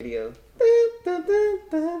video.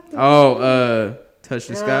 Touch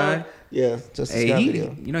the Sky. Yeah, just the Hey, Sky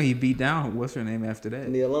video. you know he beat down. What's her name after that?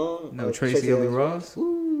 Nia Long? No, Tracy Ellis Ross.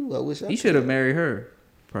 Ooh, I wish He should have married her.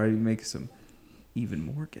 Probably making some even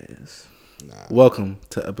more gas. Nah. Welcome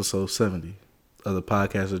to episode 70 of the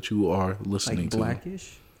podcast that you are listening Like to.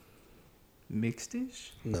 blackish,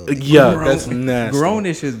 mixed-ish. No. Yeah, Grown- that's nasty.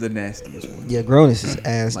 Grownish is the nastiest one. Yeah, grownish is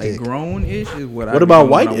ass Like dick. grownish is what I. What about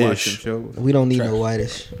do when I watch white-ish? them shows. We don't need no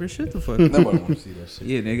whitish. But shut the fuck Nobody up. want to see that shit.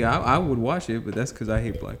 Yeah, nigga, I would watch it, but that's because I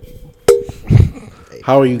hate black people.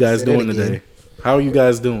 How are you guys Say that doing again. today? How are you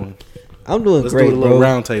guys doing? I'm doing Let's great, do a little bro.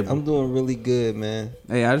 round table. I'm doing really good, man.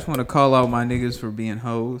 Hey, I just want to call out my niggas for being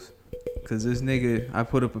hoes. Cause this nigga, I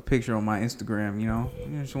put up a picture on my Instagram, you know.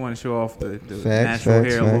 I just want to show off the natural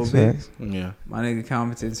hair a little bit. Yeah. My nigga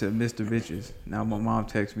commented and said, Mr. Bitches. Now my mom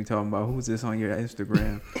texts me talking about, who's this on your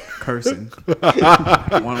Instagram? Cursing.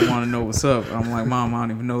 want to know what's up. I'm like, Mom, I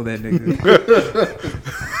don't even know that nigga.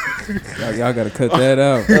 y'all got to cut that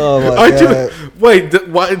out. Oh, my Aren't God. you? Wait,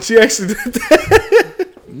 why she actually did that?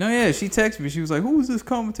 No, yeah, she texted me. She was like, who is this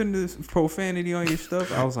commenting this profanity on your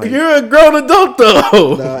stuff? I was like, You're a grown adult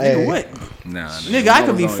though. Nah, nigga, hey. what? Nah, Nigga, I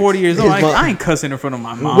could be 40 years old. His mom- I ain't cussing in front of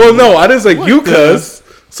my mom. Well, no, I didn't say What you the- cuss.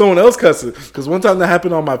 Someone else cussing. Because one time that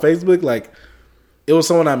happened on my Facebook, like it was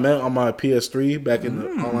someone I met on my PS3 back in the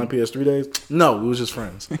online PS3 days. No, we was just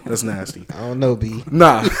friends. That's nasty. I don't know, B.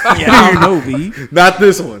 Nah, Yeah, I don't know, B. not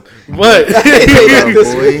this one. But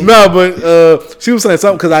no, but she was saying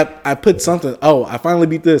something because I put something. Oh, I finally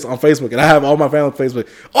beat this on Facebook, and I have all my family on Facebook.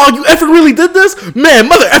 Oh, you effing really did this, man?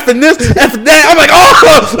 Mother effing this, effing that. I'm like,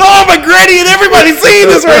 oh, my granny and everybody's seeing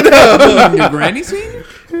this right now. Your granny seen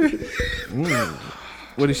it?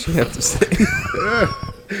 What does she have to say?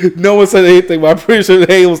 No one said anything, but I'm pretty sure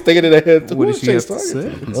they was thinking in their head. What Who does is she have Chase to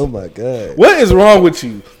talking say? Oh, my God. What is wrong with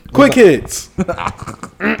you? Quick hits. Wait,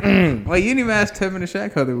 you didn't even ask Tevin and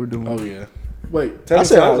Shaq how they were doing. Oh yeah. Wait, I tell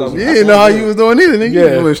said I me. was- You didn't know how you was doing either, nigga.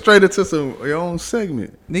 Yeah. You went straight into your own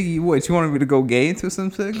segment. Nigga, you what? You wanted me to go gay into some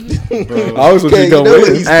segment? I always want you Okay, to go you know what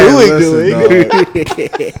with he's it. doing.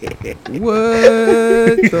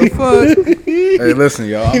 What the fuck? Hey, listen,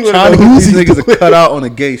 y'all. I'm wanna trying to know get who's these he niggas to cut out on the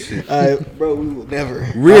gay shit. All right, bro, we will never.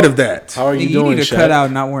 Rid of that. How are you Nigga, you doing, need to Shaq? cut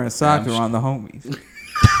out not wearing socks around the homies.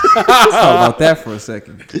 Let's talk about that for a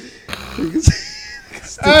second.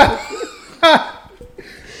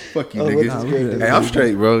 Fuck you, Oh, niggas. what's great, Hey, I'm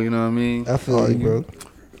straight, bro. You know what I mean? I feel you, bro.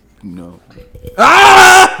 You know.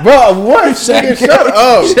 Bro, what? Nigga, shut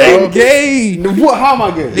up, Shaq bro. gay. What? How am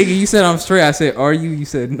I gay? Nigga, you said I'm straight. I said, are you? You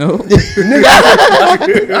said no. I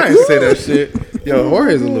didn't say that shit. Yo,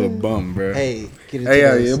 Jorge's a little bum, bro. Hey, get it Hey,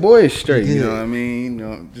 together. your boy is straight. You Good. know what I mean? You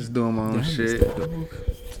know, just doing my own shit.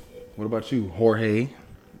 What about you, Jorge?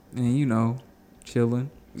 And you know, chilling.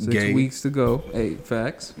 6 Gay. weeks to go. Hey,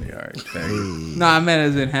 facts. Yeah, all right. Thanks. Nah, I meant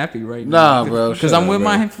as in happy right now. Nah, bro, Because shut I'm up, with bro.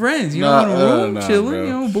 my friends. You Nah, know, in the room, nah, chilling, bro. you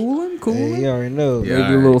know, booling, Hey, cooling. you already know. Yeah. Maybe a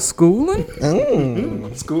alright. little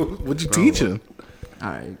schooling. School? What you teaching? All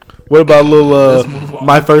right. What about little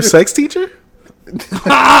my first sex teacher?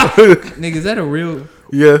 Nigga, is that a real...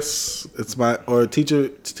 Yes, it's my teacher.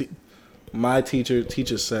 My teacher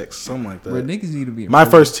teaches sex, something like Bro, that. niggas need to be in My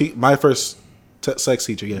prison. first sex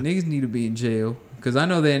teacher. Yeah. Niggas need to be in jail. Because I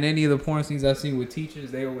know that in any of the porn scenes I've seen with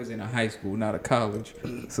teachers, they always in a high school, not a college.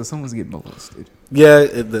 So someone's getting molested. Yeah.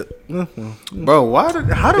 Bro,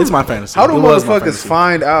 how do It's my fantasy. How do It was my motherfuckers fantasy.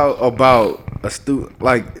 find out about a student?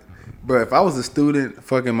 Like, bro, if I was a student,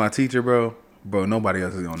 fucking my teacher, bro, nobody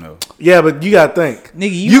else is gonna know. Yeah, but you gotta think.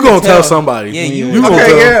 Nigga, you can gonna tell somebody. Yeah, you gonna Okay,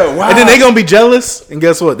 tell. yeah, wow. And then they gonna be jealous, and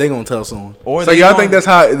guess what? They gonna tell someone. Or So they y'all gonna- think that's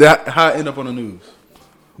how it end up on the news?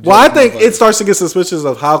 Well, I think it starts to get suspicious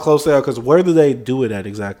of how close they are, because where do they do it at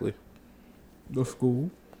exactly? the school,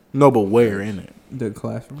 No, but where in it? the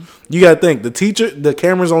classroom. You gotta think. The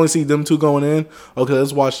cameras only see them two going in. Okay,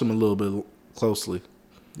 let's watch them a little bit closely.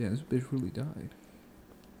 Yeah, this bitch really died.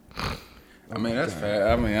 I mean, that's fair.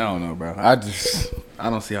 I mean, I don't know, bro. I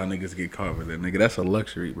don't see how niggas get caught with that, nigga. That's a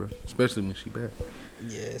luxury, bro. Especially when she bad.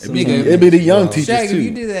 Yeah, It be the young teachers Shaq, if you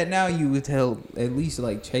too. did that now, you would tell at least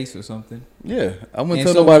like Chase or something. Yeah, I wouldn't And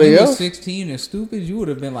tell so when nobody you was else. 16 and stupid, you would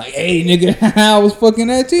have been like, "Hey, nigga, I was fucking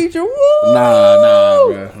that teacher." Woo! Nah,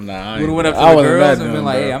 bro. Nah, I Would have went up to I the wasn't girls that and been dumb,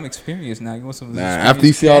 like, bro. "Hey, I'm experienced now. You want some of this?" Nah, after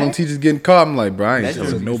you see all them teachers getting caught, I'm like, bro, I ain't that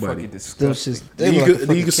telling nobody. them disgusting. shits. They You look like could- a you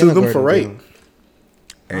fucking could sue them for kindergarten rape.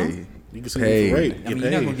 dude. Hey, You can sue Paid. them for rape. I Get mean,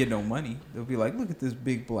 you're not paid. gonna get no money. They'll be like, "Look at this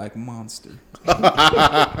big black monster.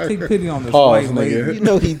 Take pity on this Pause, white lady." nigga.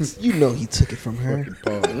 You know he took it from her.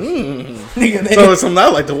 Nigga, they, So it's something I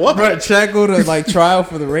like to watch. bro, Shaq go to like trial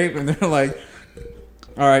for the rape, and they're like,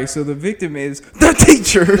 All right, so the victim is the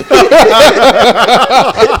teacher.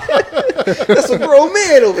 That's a grown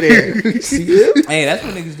man over there. See him? Hey, that's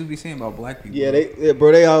what niggas do be saying about black people. Yeah,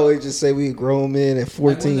 they always just say we grown men at Like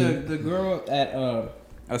 14. when the girl at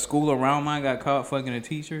a school around mine got caught fucking a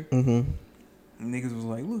teacher. Mm-hmm. And niggas was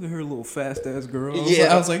like, look at her little fast ass girl.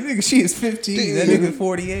 Yeah. I was like, nigga, she is 15. That nigga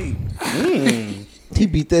 48. He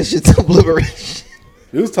beat that shit to obliteration.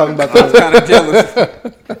 He was talking about I was that. kind of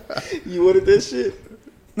jealous. You wanted that shit?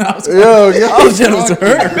 No, I was, I was jealous of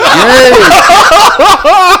her.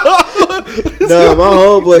 No, my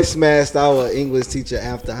homeboy smashed our English teacher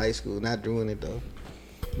after high school. Not doing it though.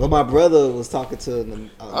 But my brother was talking to the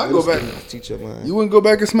I'll go back. teacher of mine. You wouldn't go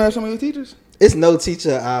back and smash some of your teachers? It's no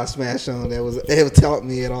teacher I smashed on that ever taught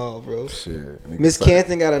me at all, bro. Shit. Miss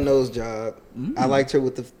Canton got a nose job. I liked her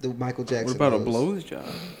with the Michael Jackson. What about a nose. blows job?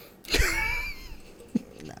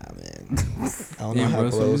 Nah, man. I don't know Damn, how bro,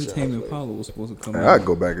 so blows jobs Entertainment work. Apollo was supposed to come Man, out. I'd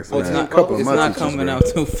go back and Oh, smash it's a not, couple of it's my not teachers, coming bro. out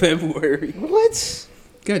till February. What?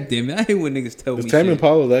 God damn it. I hate when niggas tell Is me Tame shit.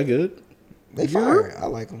 Impala that good? They fire. I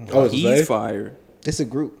like them. Oh, it's He's they? fired. It's a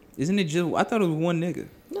group. Isn't it just, I thought it was one nigga.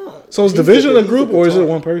 No. So is he's Division the- a he's group the or is it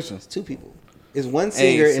guitar. one person? It's two people. It's one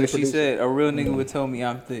singer Hey, and a so she producer. said a real nigga would tell me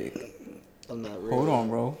I'm thick. I'm not real. Hold on,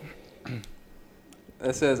 bro.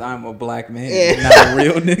 That says I'm a black man, Yeah. not a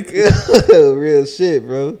real nigga. Real shit,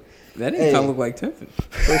 bro. That nigga Hey. kind of look like Tiffin.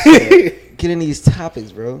 First of all, get in these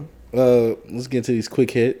topics, bro. Let's get to these quick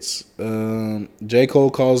hits. J. Cole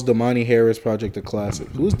calls Damani Harris project a classic.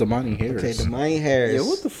 Who's Damani Harris? Okay, Damani Harris. Yeah,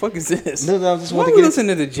 what the fuck is this? No, I just Why want to we get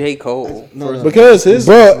listening to J. Cole? No. Because his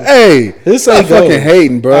Bro, hey, his stop ain't fucking fucking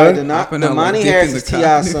hating, bro. All right, Hopping out Damani like dick Harris in is the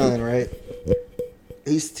T.I.'s cock. son, right?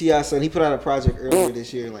 He's T.I.'s son. He put out a project earlier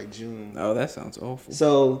this year in like June. Oh, that sounds awful.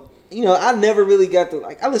 So, you know, I never really got to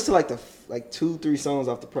I listened to like 2-3 songs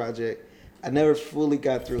off the project. I never fully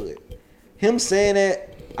got through it. Him saying that,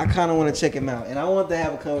 I kind of want to check him out, and I want to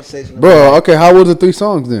have a conversation. Bro, okay, how was the 3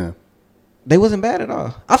 songs then? They wasn't bad at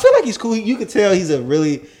all. I feel like he's cool. You could tell he's a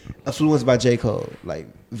really influenced by J. Cole, like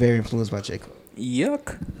very influenced by J. Cole.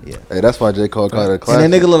 Yuck. Yeah. Hey, that's why J. Cole called it a classic.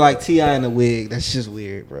 And that nigga look like T.I. in a wig. That's just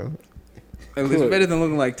weird, bro. At least better than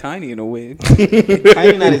looking like Tiny in a wig.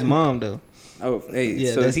 Tiny not his mom though. Oh, hey, Yeah,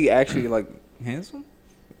 so that's- is he actually like handsome?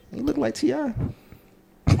 He look like T.I.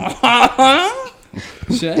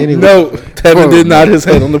 Shit. Anyway. no. Tevin did nod his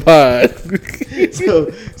head on the pod.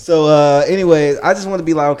 Anyways, I just want to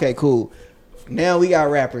be like, okay, cool. Now we got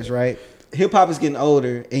rappers, right? Hip hop is getting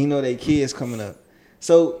older, and you know they kids coming up.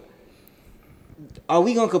 So, are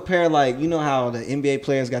we gonna compare like you know how the NBA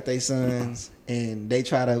players got their sons and they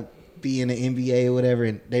try to be in the NBA or whatever,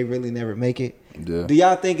 and they really never make it? Yeah. Do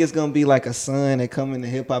y'all think it's gonna be like a son that come into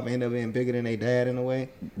hip hop and end up being bigger than their dad in a way?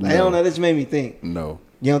 Like, I No. don't know. This made me think. No.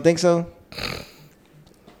 You don't think so?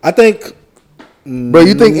 I think. Bro,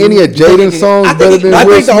 you think any of Jaden's songs I think better he- than I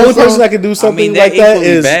Will think the only Smith's person songs? that could do something that like that equally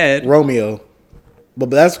is bad. Romeo. But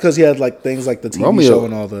that's because he had like things like the TV show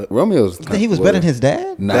and all that. Romeo's. You think he was better than his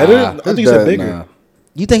dad? Nah, Better? I think his he said dad, bigger. nah.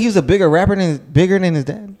 You think he was a bigger rapper bigger than his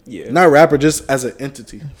dad? Yeah. Not rapper, just as an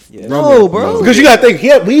entity. Yeah. No, bro. Because you gotta think,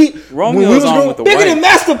 when we Romeo's was on growing- with the Bigger white. than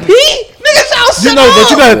Master P? Niggas y'all You know,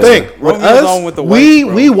 but you gotta think. With Romeo's us, on with the we white,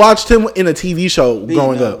 bro. we watched him in a TV show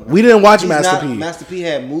growing no. up. We didn't watch Master P. Master P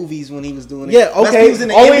had movies when he was doing it. Yeah, Master okay. P was in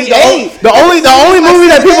the Only- NBA. the only movie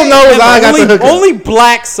that people know is I Got the Hooker. Only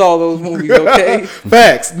blacks saw those movies, okay?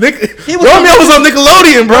 Facts. He was Romeo on- was on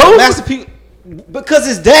Nickelodeon, bro. Master P, because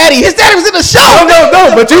his daddy was in the show.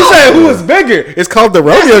 No. But you said who was bigger? It's called the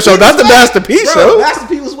Romeo Show, not the Master P Bro, Show. Master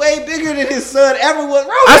P was way bigger than his son ever was.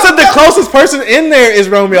 Romeo, I said the closest person in there is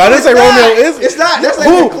Romeo. I didn't say It's not. Romeo is. It's not. That's not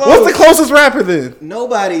Who? even close. What's the closest rapper then?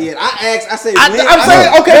 Nobody yet. I said. I'm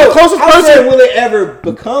saying, okay, the closest I'm saying, person. will it ever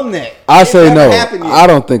become that? I It say haven't no. happened yet. I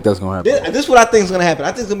don't think that's gonna happen. This is what I think is gonna happen. I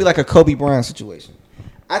think it's gonna be like a Kobe Bryant situation.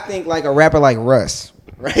 I think like a rapper like Russ,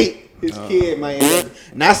 right? His kid might end up.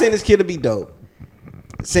 Not saying his kid will be dope.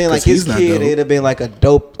 Saying like 'Cause his he's not kid, dope. it'd have been like a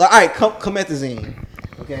dope. All right, Comethazine.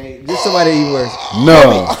 Okay, just somebody even worse.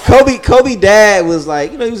 No. Kobe dad was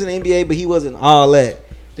like, you know, he was in the NBA, but he wasn't all that.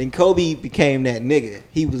 Then Kobe became that nigga.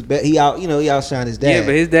 He was he outshined his dad. Yeah,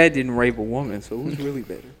 but his dad didn't rape a woman, so who's really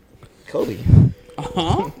better? Kobe,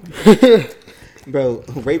 Uh-huh. bro,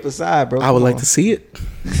 rape aside, bro. I would come like on. to see it.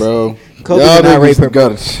 Bro, Kobe y'all did not rape niggas her.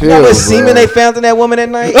 gotta chill, You know what bro. semen they found in that woman that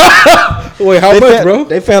night? Wait, how much, bro?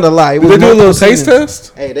 They found a lot. It Did was they do a little multiple taste semen.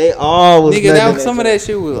 test? Hey, they all was Nigga, nutting in some of joint. that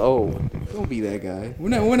shit was don't be that guy.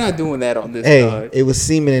 We're not doing that on this Hey, side. it was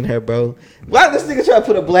semen in her, bro. Why this nigga try to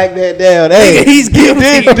put a black man down? Hey, Nigga, he's guilty.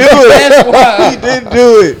 He didn't do it. That's why. He didn't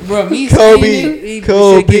do it. Bro, me Kobe, saying it, he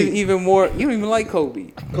Kobe. should give even more. You don't even like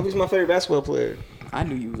Kobe. Kobe's my favorite basketball player. I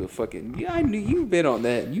knew you was a fucking. Yeah, I knew you been on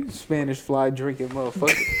that. You Spanish fly drinking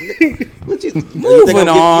motherfucker. What you Moving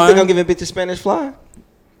on. You think I'm giving bitches Spanish fly?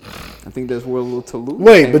 I think that's where a little Toulouse.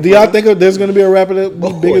 Wait, but do y'all think there's going to be a rapper that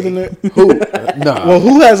be bigger than that? Who? Nah. Well,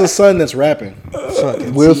 who has a son that's rapping?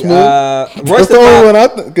 Will Smith? Royce That's the the only one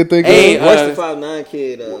Five, I could think Hey, of. Royce the 5'9"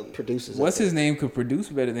 kid produces. What's it. his name? Could produce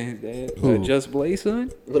better than his dad. Who? Just Blaze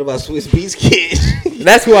son. What about Swiss Beats kid?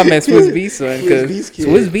 That's who I meant. Swiss Beats son. Swiss Beats Because kid.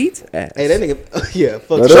 Swiss Beats. Ass. Hey, that nigga. Yeah,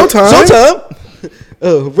 fuck. Showtime. Showtime.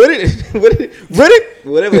 Reddit,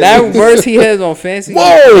 whatever. That verse he has on Fancy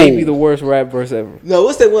Whoa! may be the worst rap verse ever. No,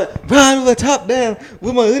 what's that one? Riding with a top down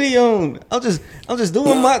with my hoodie on. I'm just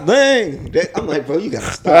doing my thing. I'm like, bro, you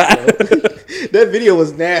gotta stop, bro. That video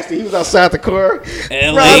was nasty. He was outside the car.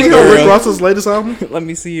 LA You know Rick girl. Ross's latest album? Let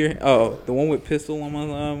me see your. Oh, the one with pistol on my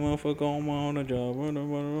side, motherfucker on the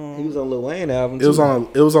job. He was on Lil Wayne album. It was too.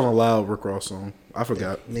 on a loud Rick Ross song. I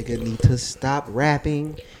forgot. Nigga need to stop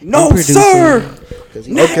rapping. No, and producing, sir. 'cause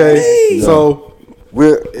he- Okay, Yeah. so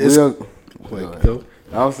We're, It's- we're, wait, go.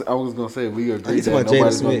 I was gonna say we agree He's that talking about Jada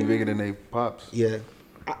nobody's gonna be Smith. bigger than they pops. Yeah.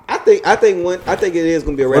 I think it is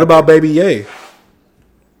gonna be a rapper. What about Baby Ye?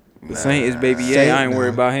 The Saint is Baby Ye. Saint, I ain't worried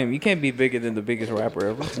nah. about him. You can't be bigger than the biggest rapper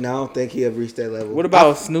ever. No, I don't think he'll reach that level. What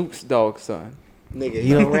about Snoop's dog son? nigga? He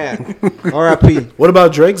don't rap. R.I.P. What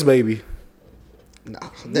about Drake's baby? Nah,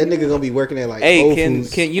 that nigga gonna be working at like Hey, Whole can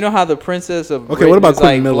Foods. you know how the princess of Okay, Britain what about is like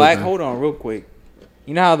Quentin Miller, black? then? Hold on, real quick.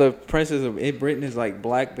 You know how the princess of Britain is like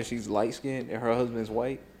black, but she's light skinned and her husband's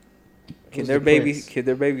white. Can Who's their the baby? prince? Can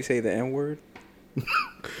their baby say the N word?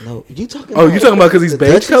 No, you talking? Oh, you talking about 'cause he's the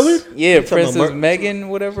beige Duchess? colored? Yeah, You talking about Princess Mar- Megan,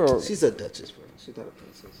 whatever. Or, She's a duchess, bro. She's not a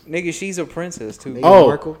princess. nigga, she's a princess too. Meghan Oh,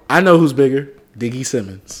 Markle? I know who's bigger. Diggy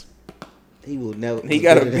Simmons. He will never. He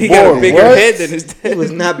got a better he than- got a bigger what? head than his He dad.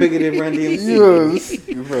 was not bigger than Run DMC.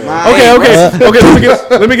 Yes. My-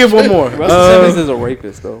 Okay. Let me give one more. Russell Simmons is a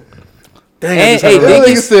rapist though. Dang, I And, just hey, had a- That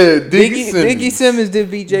Diggy- nigga said Diggy Simmons. Simmons did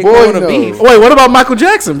beat J. Boy, Cole on a no. beef. Wait, what about Michael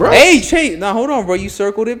Jackson, bro? Hey, Chase, now hold on, bro. You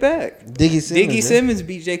circled it back. Diggy Simmons. Diggy man. Simmons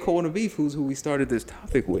beat J. Cole in a beef. Who's who we started this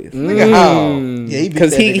topic with? Nigga, how? Yeah, he beat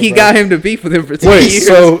Because that he nigga, bro. got him to beef with him for 2 Wait, years.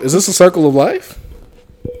 so is this a circle of life?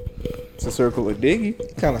 It's a circle of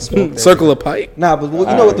Diggy. Kind of smoked that. Circle of pipe? Nah, but you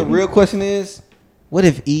know what the real question is? What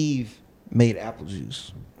if Eve made apple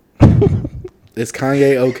juice? Is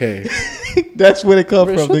Kanye okay? That's where it come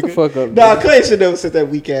Bro, from, shut nigga. the fuck up, Nah, nigga. Kanye should never said that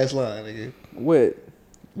weak ass line, nigga. What?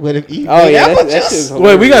 What if Eve Oh made yeah, apple that juice? shit's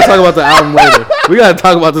Wait, we gotta talk about the album later. We gotta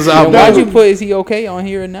talk about this Then album. why'd later. you put "Is he okay" on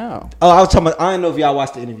here and now? Oh, I was talking about. I didn't know if y'all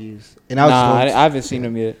watched the interviews, and I was Nah, just I haven't seen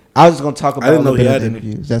him yet. I was just gonna talk about didn't a know little he bit of had the any.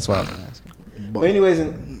 interviews. That's why I was gonna ask. But anyways,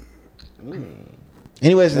 in the That's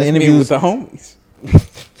me with interviews, the homies.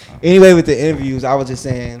 anyway, with the interviews, I was just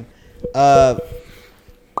saying,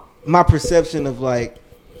 my perception of like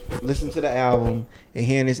listening to the album and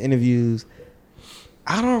hearing his interviews,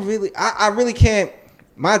 I don't really, I really can't.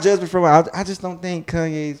 My judgment from it, I just don't think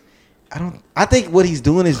Kanye's. I think what he's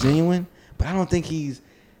doing is genuine, but I don't think he's,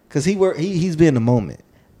 cause he's been in the moment.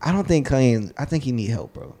 I don't think Kanye. I think he need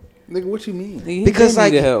help, bro. Nigga, what you mean? Nigga, he Because did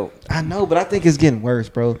like need help. I know, but I think it's getting worse,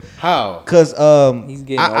 bro. How? Cause He's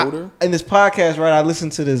getting older? in this podcast, right? I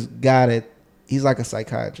listened to this guy that he's like a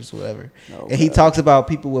psychiatrist or whatever, Oh, and he God. talks about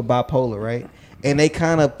people with bipolar, right? And they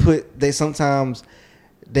kind of sometimes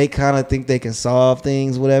they kind of think they can solve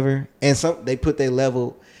things, whatever, and they put their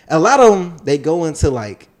level. A lot of them they go into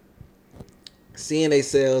like seeing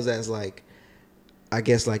themselves as like, I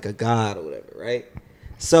guess like a god or whatever, right?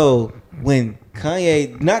 So when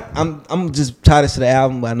Kanye, I'm just tied to the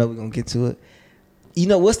album, but I know we're gonna get to it. You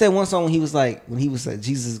know, what's that one song when he was like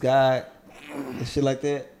Jesus is God and shit like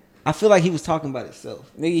that? I feel like he was talking about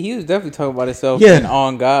himself. Nigga, he was definitely talking about himself Yeah. and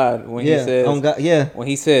on God when he said on God, yeah. when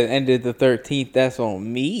he said ended the 13th, that's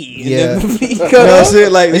on me. And Yeah. then the beat You cut know what I'm off.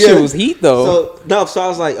 saying? Like, that yeah. shit was heat though. So I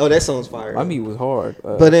was like, oh, that song's fire. My meat was hard.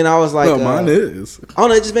 But then I was like, No, mine is. I don't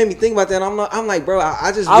know, it just made me think about that. I'm like, bro,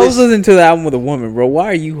 I just I was wish- listening to the album with a woman, bro. Why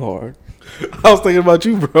are you hard? I was thinking about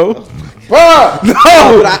you, bro. Bruh! No,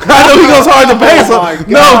 I know he goes hard to pay. So my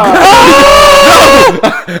no,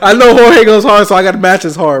 I know Jorge goes hard, so I got to match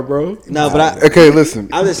his hard, bro. no, but I Okay, listen.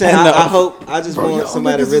 I'm just saying. I know. I hope. I just want y'all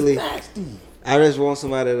somebody to niggas is really. I just want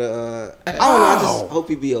somebody to. I don't know. I just hope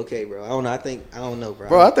he be okay, bro. I don't know. I don't know, bro.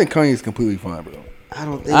 Bro, I think Kanye's completely fine, bro. I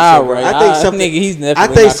don't think All so, bro. right. I think something. Nigga, he's I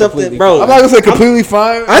definitely think not something, completely bro. I'm not gonna say completely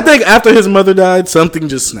fine. I think after his mother died, something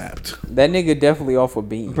just snapped. That nigga definitely off a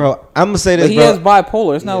beam. Bro, I'm gonna say But this, he bro. has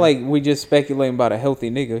bipolar. It's not Yeah. like we just speculating about a healthy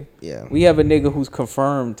nigga. Yeah. We have a nigga who's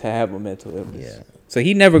confirmed to have a mental illness. Yeah. So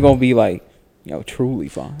he never gonna be like Yo, truly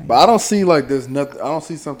fine. But I don't see like there's nothing. I don't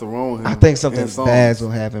see something wrong with him. I think in something songs. bad's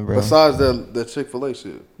gonna happen, bro. Besides the Chick-fil-A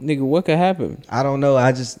shit. Nigga, what could happen I don't know.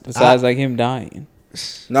 I just besides like him dying?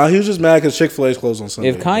 No, he was just mad because Chick-fil-A's closed on Sunday.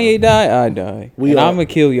 If Kanye died, I die, We and are. I'm gonna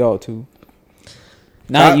kill y'all too.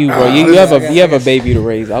 Not you, bro. I You have a baby to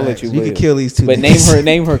raise. I'll let you You live. can kill these two. But niggas.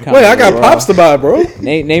 name her Kanye. Wait, I got or props to buy, bro.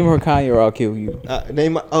 Name her Kanye or I'll kill you.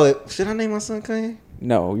 Should I name my son Kanye?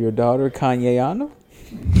 No, your daughter Kanyeana.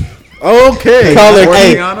 Okay. Call her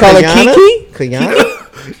Kayana? Kiki.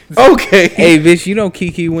 Kayana? Okay. Hey, bitch, you know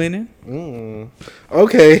Kiki winning.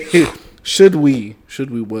 Okay. Should we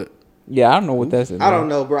what? Yeah, I don't know what that's. I don't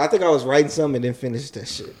know, bro. I think I was writing something and then finished that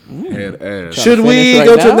shit. Head ass. Should we finish right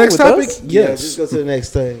go to the now next with topic? us? Yeah, Yes. just go to the next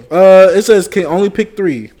thing. It says can only pick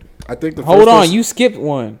 3. I think the Hold first on, person- you skipped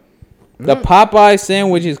one. The Popeye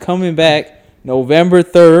sandwich is coming back November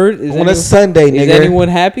 3rd. On a Sunday, Is nigga. anyone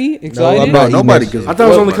happy? Excited? I'm not Nobody eating gives that a I thought it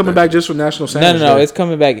was fuck only about coming that. back just for National No, Sandwich no, Day. it's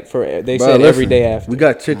coming back for. They Bro, said every listen, day after. We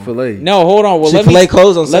got Chick-fil-A. No, hold on. Well, let Chick-fil-A me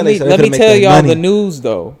closed on let Sunday, me so they let me couldn't make tell that y'all money. the news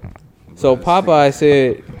though. So Popeye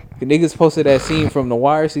said the niggas posted that scene from The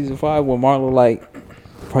Wire season 5 where Marlon like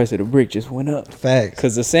price of the brick just went up Facts.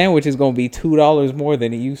 because the sandwich is gonna be $2 more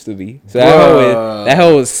than it used to be. So Bruh. that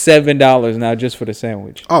hoe is $7 now just for the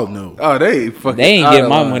sandwich. Oh no. Oh, they fucking. They ain't out getting of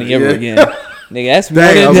my line. money ever Yeah. again. Nigga, that's more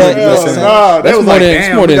Dang, than I was Yeah, like, yeah. listen. Nah, they That's was more like, than-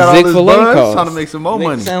 damn, more we than got all this Chick-fil-A buzz, costs. trying to make some more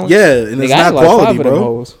money. Sandwich. Yeah, and it's Nigga, I not had like 5 quality, of them bro.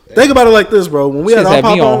 hoes. Think about it like this, bro. When we had Shits our had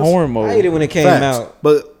me on Popeyes, horn I mode. hate it when it came facts. out.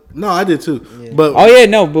 But no, I did too. But Oh yeah,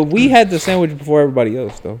 no, but we had the sandwich before everybody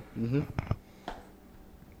else though.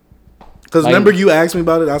 because Like- remember you asked me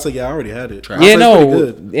about it, I said yeah, I already had it. I Yeah, said, it's no, pretty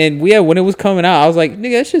good. and when it was coming out, I was like,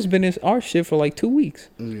 nigga, that's just been our shit for like 2 weeks.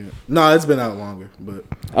 Yeah. No, it's been out longer, but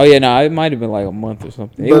Oh yeah, no, it might have been like a month or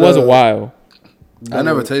something. It But, was a while. I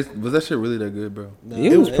never tasted. Was that shit really that good, bro?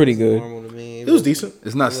 It was pretty good. normal to me. it was decent.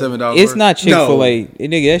 It's not $7. It's not Chick-fil-A.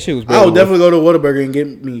 Nigga, that shit was. I would definitely go to Whataburger and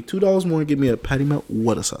get me $2 more and get me a patty melt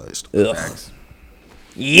Whata sized.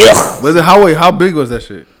 Yeah. Was it how big was that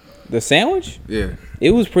shit? The sandwich, Yeah.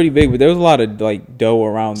 it was pretty big, but there was a lot of like dough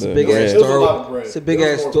around the Big ass bread. It was a lot of bread. It's a big It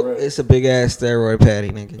was ass. more bread. It's a big ass steroid patty,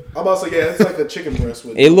 nigga. I'm about to say yeah, it's like a chicken breast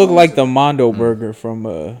with. It looked like the Mondo burger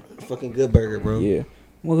from Fucking good burger, bro. yeah.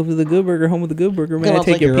 Welcome to the Good Burger, home of the Good Burger. Man, Can I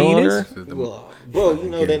take your penis. Well, bro, you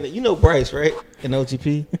know that. You know Bryce, right? In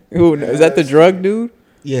OGP. Ooh, is that the drug dude?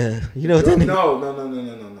 Yeah, you know what that nigga.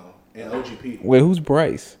 No. And OGP. Wait, who's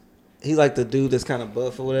Bryce? He's like the dude that's kind of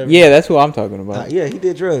buff or whatever. Yeah, that's who I'm talking about. Yeah, he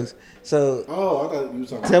did drugs. So Oh, I thought you were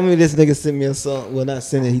talking. tell me this nigga sent me a song. Well, not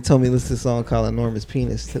sent it. He told me to listen to a song called "Enormous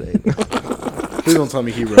Penis" today. Please don't tell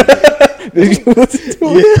me he wrote it. Did you listen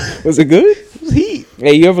to it? Was it good? It was heat.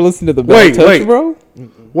 Hey, you ever listen to the Bell Wait, Touch, wait. bro?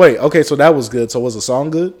 Wait, okay, so that was good. So was the song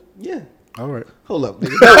good? Yeah. All right. Hold up,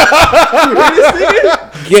 nigga.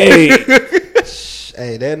 Gay.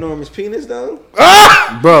 Hey, that enormous penis though.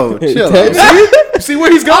 Bro, chill out. You see where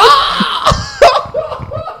he's going?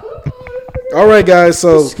 All right, guys.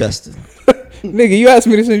 So Disgusting. Nigga, you asked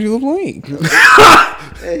me to send you the link.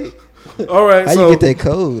 Hey, all right. how So you get that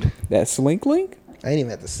code? That slink link? I ain't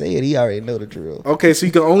even have to say it. He already know the drill. okay, so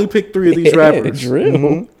you can only pick 3 of these Yeah, rappers: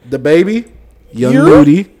 drill. The Baby, Young You're-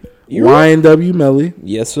 Moody, you're- YNW Melly.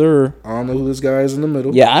 Yes, sir. I don't know who this guy is in the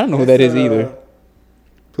middle. Yeah, I don't know who that is either.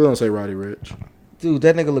 Please don't say Roddy Rich. Dude,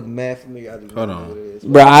 that nigga look mad familiar. I just Hold don't know on. who it is.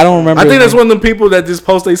 Bro, I don't remember. I think his that's name. one of them people that just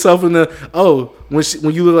post themselves in the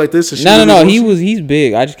when you look like this. And she No. really He looks- he's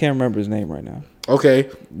big. I just can't remember his name right now. okay.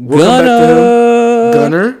 We'll come back to him.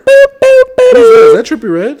 Gunner. Gunner. Is that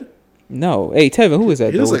Trippie Red? No. Hey, Tevin, who is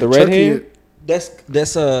that He though, looks with like the red Chucky. hair?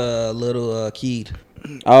 That's a little Keed.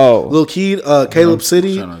 Oh, Lil Keed, Caleb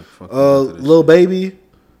City, trying to fucking look into this Lil Baby,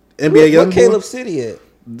 NBA What Young Caleb City at?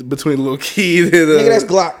 between Lil Keed and Nigga, that's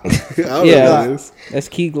Glock. I don't Yeah. know who that is. that's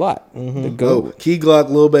Key Glock, the Oh, goat. Key Glock,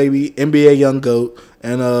 Lil Baby, NBA Young Goat,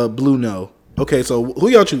 and Blue No. Okay, so who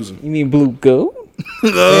y'all choosing? You mean Blue Goat?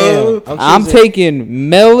 Damn, I'm choosing- taking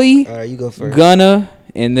Melly, All right, you go first. Gunna,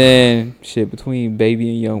 and then shit between Baby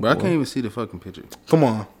and Young Bro, I Boy. can't even see the fucking picture. Come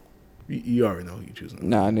on. You already know who you choosing.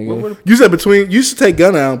 Nah, nigga. You said between. You should take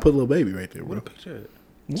Gunna out and put Lil Baby right there, bro. Picture.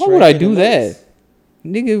 Why would I do that?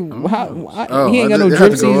 Nigga, he ain't got no it had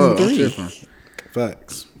drip to season go up. 3. Tripping.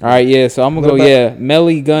 Facts. All right, yeah, so I'm going to What go, about- yeah,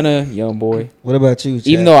 Melly, Gunna, Young Boy. What about you, Chad?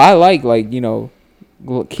 Even though I like, you know,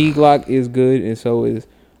 Key Glock is good, and so is,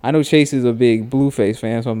 I know Chase is a big Blueface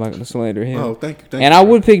fan, so I'm not going to slander him. Oh, thank you. And I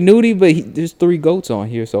would pick Nudie, but there's 3 goats on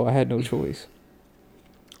here, so I had no choice.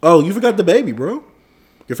 Oh, you forgot the Baby, bro.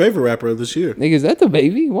 Your favorite rapper of this year. Nigga, is that the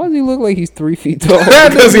Baby? Why does he look like he's 3 feet tall?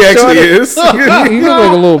 Because he actually is. he look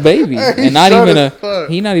like a little baby, and not short even as a. fuck.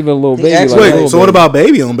 He not even a little He baby. actually- Like a Wait, little so what baby. about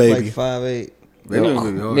Baby on like Baby? 5'8". Baby young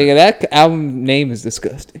baby hard. Nigga, that album name is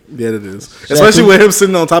disgusting. Yeah, it is. Especially with him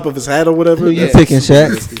sitting on top of his hat or whatever. Who you That's picking, Shaq?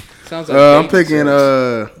 nasty. Sounds like I'm baby picking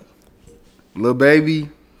sex. Lil Baby,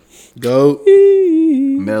 Go.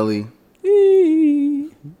 Melly.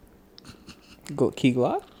 Go Key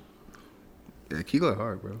Glock. Yeah, Key Glock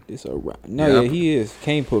hard, bro. It's a rap. No, Yeah, yeah, he is.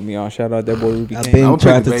 Kane put me on. Shout out that boy Ruby I've Kane. been I'ma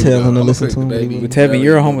tried pick the to baby, tell him though. to I'ma listen pick to the him. baby. But Tevin, Melly,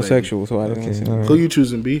 you're a Lil homosexual, so I don't Okay, listen. all right. Who you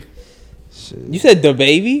choosing, B? Shit. You said the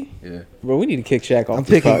baby, Yeah. bro. We need to kick Shaq off. I'm this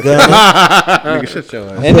picking podcast. Gunna, Nigga, shut your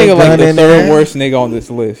ass. That Put nigga like Gunna the in third there. worst nigga on this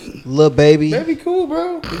list. Lil Baby, Baby cool,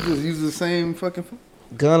 bro. He just uses the same fucking.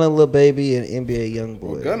 Gunna, Lil Baby, and NBA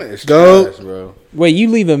YoungBoy. Gunna is Go. trash, bro. Wait, you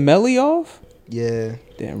leaving Melly off? Yeah,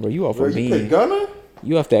 Damn, bro, you off Bro, of you pick me. Gunna?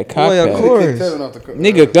 You off that cock Boy, of pad. course. Kick Tevin off the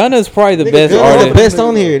Nigga, Gunna's probably the nigga, best Gunna's artist. the best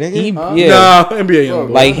on here, nigga. He, Huh? yeah, Nah, NBA young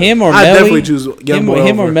boy. like him or I Melly. definitely choose Young Boy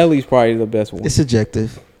him or over. Melly's probably the best one. It's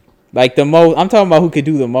subjective. Like the most. I'm talking about who could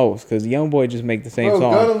do the most, because YoungBoy just make the same Bro,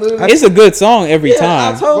 song. Gunna literally- It's a good song every Yeah,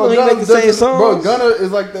 time. I told him he make the same Bro, songs. Gunna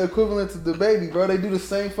is like the equivalent to the baby, bro. They do the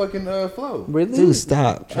same fucking flow. Really? Dude,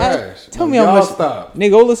 stop. Trash. Tell me Y'all how much. stop.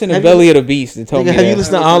 Nigga, go listen to Have Belly of the Beast and tell Nigga, me have that. you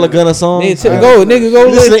listened to all the Gunna songs? Nigga, You go, nigga, go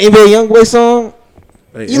listen listen. to NBA YoungBoy song?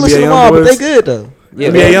 Hey, You listen to them all, but they good though. Yeah,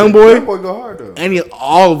 NBA young boy. That boy go hard though. Any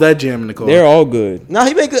all of that jam in the car. they're all good. No,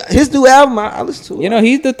 he make his new album. I listen to it. You know,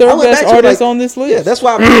 he's the I third went best back to, artist like- on this list. Yeah, that's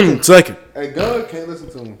why I'm picking. Second, Hey, Gunna can't listen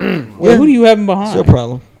to him. Wait, who do you have him It's your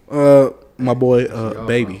behind? problem. my boy,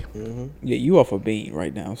 Baby. Yeah, you off a beat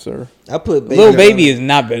right now, sir. I put Baby Lil on Baby it. is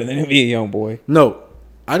not better than NBA YoungBoy. No,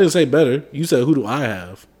 I didn't say better. You said who do I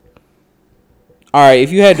have? All right,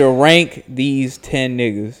 if you had to rank these 10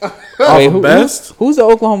 niggas, of best? who's the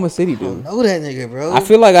Oklahoma City dude? Know that nigga, bro. I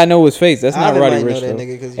feel like I know his face. That's not Ivan Roddy might know Rich that though.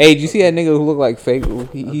 nigga 'cause Hey, he- did you see that nigga who look like fake?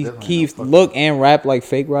 He look and rap like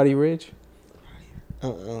fake Roddy Rich. I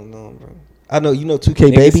don't know, bro. I know you know 2K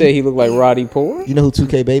Nigga Baby. say he look like Roddy Poor. You know who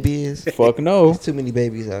 2K Baby is? Fuck no. There's too many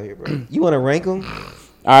babies out here, bro. You want to rank them? All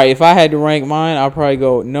right, if I had to rank mine, I'll probably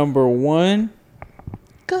go number 1,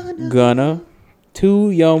 Gunna, 2,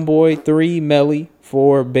 YoungBoy, 3, Melly,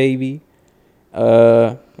 4, Baby.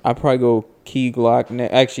 I'll probably go Key Glock.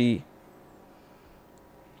 Actually,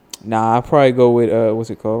 nah, I'll probably go with what's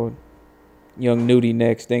it called? Young Nudie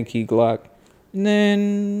next, then Key Glock.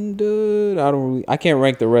 And then I can't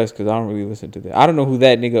rank the rest because I don't really listen to that. I don't know who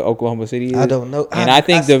that nigga Oklahoma City is. I don't know. And I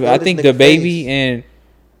think know the this nigga Baby face. and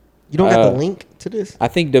You don't got uh, the link to this? I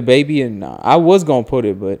think the Baby and I was gonna put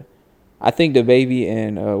it, but I think the Baby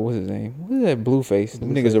and what's his name? Who's that? Blueface.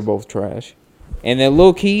 Them niggas are both trash. And then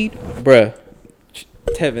Lil Keed, bruh,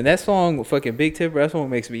 Tevin, that song fucking Big Tipper. That song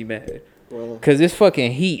makes me mad. Cause it's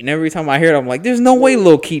fucking heat, and every time I hear it, I'm like, "There's no way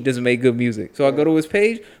Lil Keed doesn't make good music." So I go to his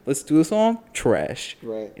page, let's do a song, trash.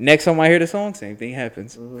 Right. Next time I hear the song, same thing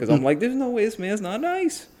happens. Cause I'm like, "There's no way this man's not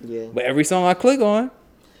nice." Yeah. But every song I click on,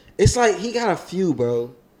 It's like he got a few,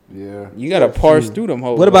 bro. Yeah. you gotta parse through them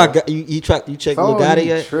hoes. What about you check Lil Gotti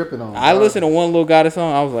yet? Tripping on. I listened to one Lil Gotti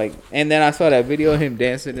song. I was like, and then I saw that video of him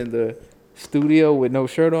dancing in the studio with no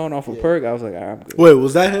shirt on off a perk. I was like, all right, I'm good. Wait,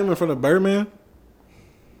 was that him in front of Birdman?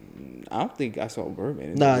 I don't think I saw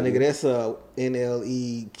Birdman. Nah, nigga, that's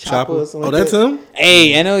NLE Chopper or something. Oh, like that's that. him.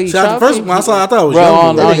 Hey, NLE See, the first one I saw, I thought it was bro, Young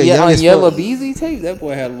on, Boy. That on, nigga Ye- young on as Yellow fuck. Beezy tape, that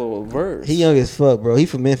boy had a little verse. He young as fuck, bro. He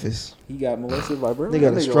from Memphis. He got molested by They Birdman.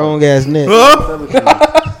 got a strong ass neck.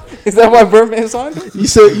 Is that why Birdman signed him? You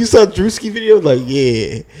saw Drewski video? Like,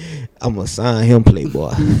 yeah, I'm gonna sign him,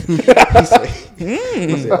 Playboy. he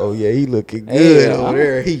said, oh yeah, he looking good Hey, over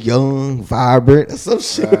there. He young, vibrant, or some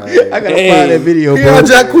shit. I gotta Hey. find that video, He bro. got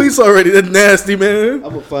Jacquees already. That's nasty, man. I'm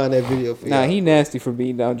gonna find that video for you. Nah, he nasty for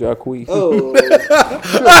beating down Jacquees. Oh.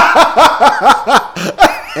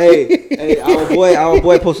 hey, our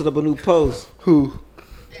boy posted up a new post. Who?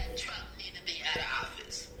 That Trump need to be out of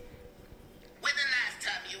office. When the last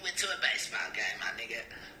time you went to a baseball game, my nigga?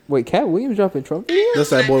 Wait, Cat Williams dropping Trump video? That's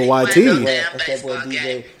that boy Went YT. to a damn That's that boy baseball DJ.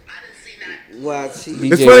 game. I didn't see that. Why? It's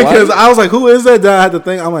DJ funny White? because I was like, "Who is that?" Then I had to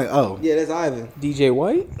think. I'm like, "Oh, Yeah, that's Ivan. DJ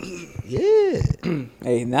White? Yeah.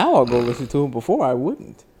 Hey, now I'll go listen to him. Before I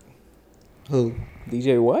wouldn't. Who?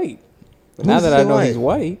 DJ White. But Who's now that I DJ know White? he's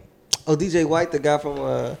white. Oh, DJ White, the guy from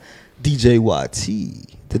DJ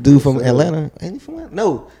YT, the dude from Atlanta. Ain't he from Atlanta?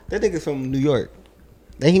 No, that nigga's from New York.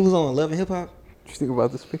 Then he was on Love and Hip Hop. What you think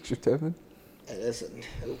about this picture, Tevin? Hey,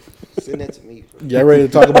 send that to me. Bro. y'all ready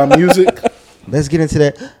to talk about music?" Let's get into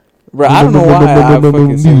that. Bro, I don't know why I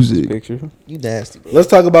fucking sent this Music. picture. You nasty, bro. Let's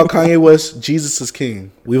talk about Kanye West. Jesus is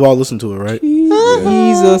King. We've all listened to it, right?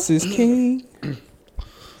 Jesus is king.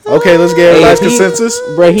 Okay, let's get everybody's consensus.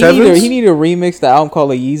 Bro, he Tevin's? need to remix the album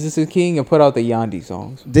called Jesus is King and put out the Yandi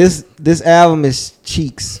songs. This album is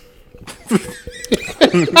cheeks.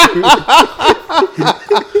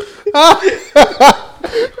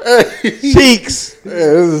 Cheeks. Yeah,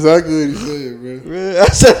 that's exactly what he said, bro.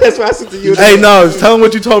 That's why I said to you. Hey, no, tell him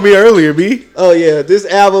what you told me earlier, B. Oh yeah, this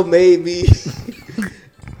album made me.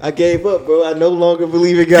 I gave up, bro. I no longer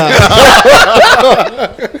believe in God.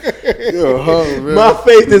 You're a hoe, man. My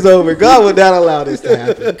faith is over. God would not allow this to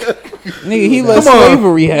happen. Nigga, he let Come on.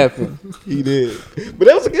 slavery happen. He did, but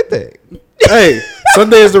that was a good thing. Hey,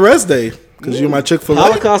 Sunday is the rest day because you're my Chick-fil-A.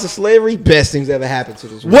 Holocaust of slavery, best things ever happened to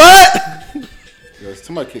this world. What? Yo,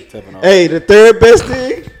 somebody kick Tevin off. Hey, the third best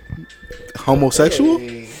thing. Homosexual?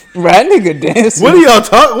 Bro, that nigga dancing. What are y'all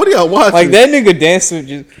talking? What are y'all watching? Like that nigga dancing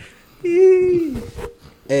just.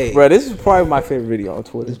 Hey, Bro, this is probably my favorite video on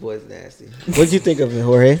Twitter. this boy's nasty. What did you think of it,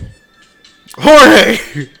 Jorge?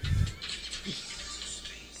 Jorge.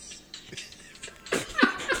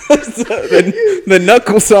 the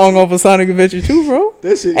Knuckles song off of Sonic Adventure 2, bro.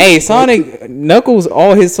 That shit. Hey, Sonic Knuckles,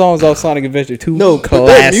 all his songs off Sonic Adventure 2. No, but classic.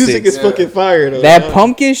 that music is fucking fire though. That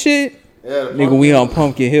pumpkin shit, Yeah, the nigga. We on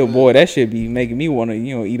Pumpkin Hill, boy. That shit be making me want to,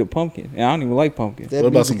 eat a pumpkin. And I don't even like pumpkin. That What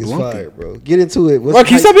about music some is Blumpkin? fire, bro. Get into it. Bro,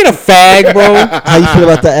 can you stop being a fag, bro? How you feel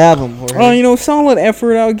about the album, Jorge? Solid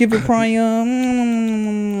effort. I would give it probably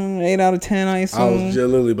 8 out of 10. I I was assume. just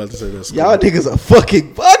literally about to say this. Y'all niggas are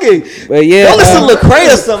fucking bugging. But yeah, Y'all listen to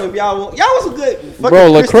Lecrae or something. If y'all want. Y'all was a good. Fucking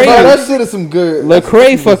Bro, Christian Lecrae- Bro, artist. that shit is some good.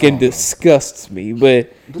 Lecrae fucking disgusts me,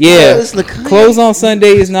 but yeah, it's Lecrae. Close on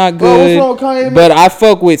Sunday is not Bro, what's good. wrong with Kanye, man? But I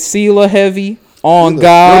fuck with Sela heavy on What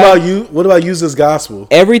God. about you? What about Use This Gospel?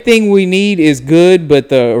 Everything we need is good, but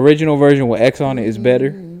the original version with X on it is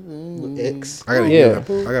better. X. I gotta Yeah. hear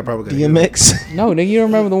that. I got probably gotta hear that. DMX. No, nigga, you don't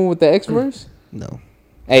remember the one with the X verse? No.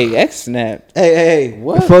 Hey, X snapped. Hey.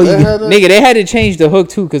 What? Before you, They had that? Nigga, they had to change the hook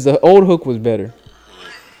too, cause the old hook was better.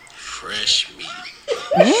 Fresh meat.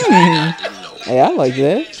 Hey, I like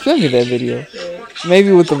that. Send me that video.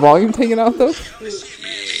 Maybe with the volume taken out though.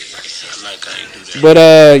 But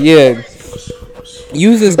yeah.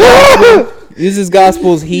 Use this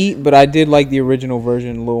gospel's heat, but I did like the original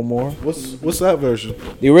version a little more. What's that version?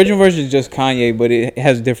 The original version is just Kanye, but it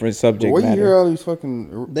has different subject Where you hear matter. all these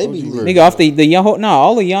fucking? They be OG lit. versions? Nigga, off the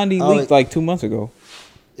all the Yandi Oh, leaked like 2 months ago.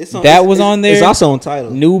 it's That was on there. It's also on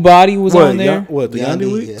title. New Body was on there. What? The Yandi,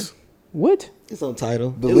 Yandi leaks? What? It's on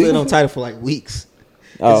title. The It's been leak? on title for like weeks.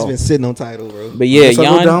 It's Oh, been sitting on title, bro. but yeah, Yes, I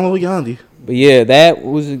go Yandi. download Yandi. But yeah, that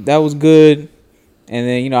was good. And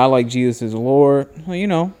then I like Jesus is Lord.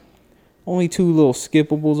 Well, only 2 little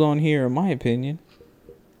skippables on here, in my opinion.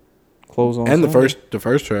 Close on And the Sunday.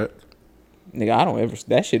 first track. Nigga, I don't ever.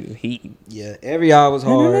 That shit is heat. Yeah, every hour was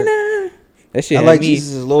hard. That shit. I had like me-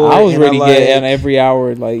 Jesus is Lord, I was and I ready to like- get on every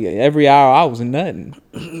hour. Like every hour, I was nutting.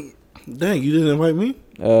 Dang, you didn't invite me?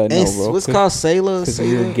 No, And bro. what's 'cause- called Sailor? 'cause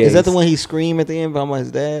you're Sailor? gay. Is that the one he screamed at the end about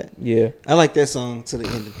his dad? Yeah. I like that song to the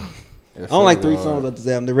end. I don't like 3 songs of this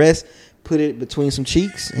album. The rest, put it between some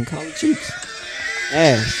cheeks and call it cheeks.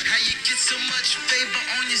 Ass. How you get so much favor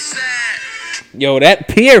on your side? Yo, that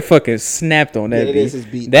Pierre fucking snapped on that Yeah, it beat. is his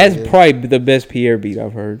beat, That's yeah. probably the best Pierre beat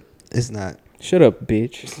I've heard. It's not. Shut up,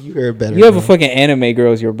 bitch. You heard better. You have a bro. fucking anime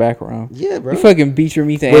girl as your background. Yeah, bro. You fucking beat your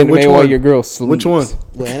meat to Wait, anime which while one? your girl sleeps. Which one?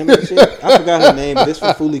 What anime shit? I forgot her name, but it's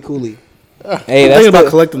from Fooly Cooley. Hey, I'm that's thinking about the,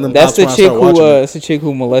 collecting them that's pops the when I chick start who watching it. that's the chick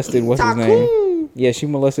who molested what's his name? Yeah, she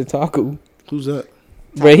molested Taku. Who's that?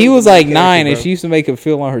 But he was the main like character, 9 and bro. she used to make him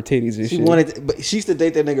feel on her titties and She shit. wanted, but she used to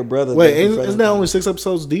date that nigga brother. Wait, though, isn't that only 6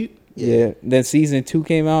 episodes deep? Yeah. Then season 2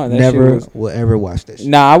 came out and that Never shit was, will ever watch that shit.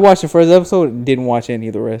 Nah, I watched the first episode and didn't watch any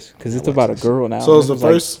of the rest because it's about a girl now. So and is the it was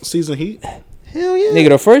like- first season heat? Hell yeah. nigga,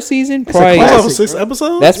 the first season a probably classic. Oh, 6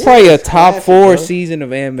 episodes? that's probably a it's top classic, 4 bro. season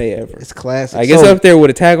of anime ever. It's classic. I guess So, up there with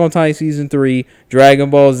Attack on Titan season 3, Dragon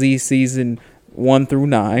Ball Z season 1 through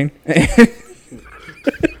 9.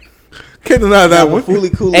 Can't deny that one.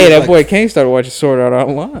 Fooly Cooley. Hey, is that like- boy Kane started watching Sword Art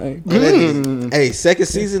Online. Hey, second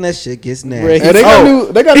season, that shit gets Bruh, nasty. Hey, they got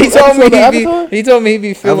new. They got new He told me episodes of he be, Avatar. he told me he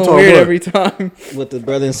be feeling Avatar weird what? every time. With the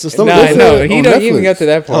brother and sister. Nah, this no, is he on don't even Netflix. get to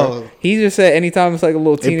that part. Oh. He just said anytime it's like a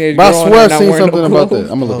little teenage But I girl on swear there I not seen wearing something no about clothes.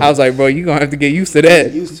 that. I'ma look. I was like, bro, you gonna have to get used to Get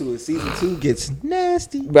that. used to it. Season 2 gets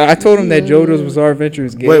nasty. But I told him that JoJo's Bizarre Adventure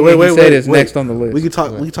is gay. Wait, and he said it's wait. next on the list. We can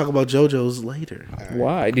talk about JoJo's later.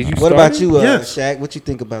 Why? Did you? What start about it? you, Yes. Shaq? What you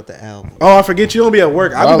think about the album? Oh, I forget you don't be at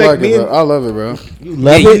work. I I'll be like back it, bro. I love it, bro. You Yeah,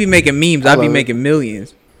 love you it? be making memes. I be love it. making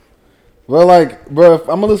millions. Well, like, bro, if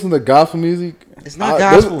I'm gonna listen to gospel music, It's not I-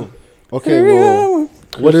 gospel. okay, well,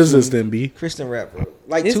 What is this then, B? Christian rap, bro.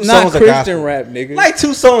 Like It's 2 not songs of Christian gospel. rap, nigga. Like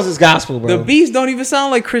 2 songs is gospel, bro. The beats don't even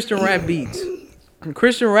sound like Christian rap beats.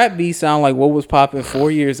 Christian rap beats sound like what was popping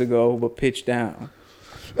 4 years ago, but pitched down.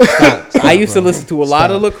 I used to listen to a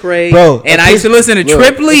lot of Lecrae, Bro, and I used to listen to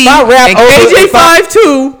Trip Lee I rap and over- if I-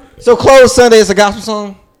 KJ52. So Closed Sunday is a gospel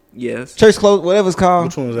song. Yes. Church Closed, whatever it's called.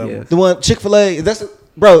 Which one was that Yes. one? The one Chick-fil-A. That's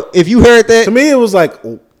bro. If you heard that, To me, it was like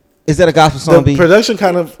is that a gospel the song? B? production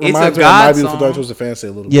kind of a reminds me of God My Beautiful song. Dark Twisted Fantasy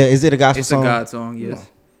a little Yeah, bit. is it a gospel It's song? a God song. Yes.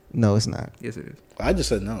 No, it's not. Yes, it is. I just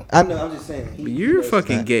said no. I know. I'm just saying. But you're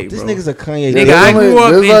fucking gay, This bro. nigga's a Kanye. Nigga, Nigga, I grew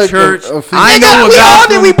up There's in like church. a few- I know we a all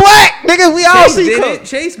gospel. did. We black. Nigga, we all Chase see. did color. it.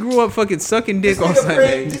 Chase grew up fucking sucking dick This on nigga pray-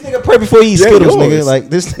 Sunday. This nigga pray before he eat Yeah, Skittles, yours. nigga. Like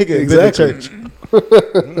this nigga Exactly. been to church.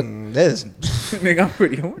 That is. Nigga, I'm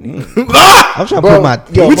pretty horny. I'm trying to put my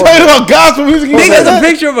Yo, we talking about gospel music. You Nigga, said it's a that?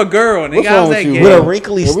 picture of a girl. Nigga, What's how's wrong that with you, gay? with a bro?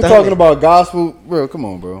 wrinkly Yeah, we stomach. talking about gospel, bro. Come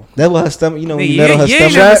on, bro. That's what her stomach. You know, when Nigga, you you met on her ain't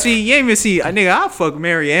never stomach. see. You ain't even see. Nigga, I'll fuck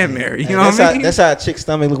Mary and Mary. You know that's what I how mean? that's how a chick's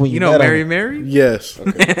stomach look when you, You know met Mary her. Mary? Yes. Go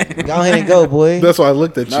ahead and go, boy. That's why I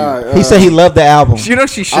looked at you. Nah, He said he loved the album. You know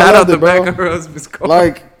she I shot out loved the it, bro. back of her husband's car.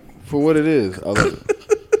 like for what it is. I love it.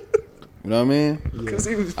 You know what I mean? 'Cause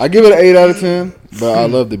he was- I give it an 8 out of 10, but I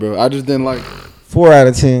loved it, bro. I just didn't like. 4 out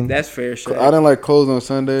of 10. That's fair shit. I didn't like Clothes on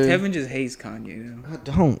Sunday. Kevin just hates Kanye. Though.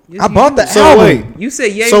 I don't. Yes, I you bought do. the So album. wait, You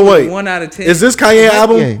said yeah. So was wait, 1 out of 10. is this Kanye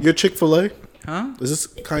album Yeah. your Chick-fil-A? Huh? Is this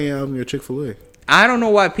Kanye album your Chick-fil-A? I don't know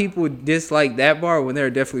why people dislike that bar when there are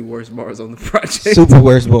definitely worse bars on the project. Super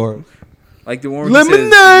worst bar. Like the one where he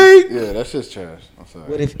says, Lemonade. Yeah, that shit's trash. I'm sorry.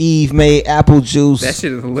 What if Eve made apple juice? that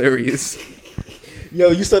shit is hilarious. Yo,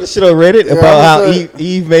 you saw the shit on Reddit Yeah, about I how saw it.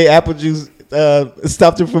 Eve made apple juice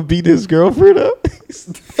stopped him from beating his girlfriend up. He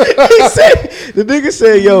said, the nigga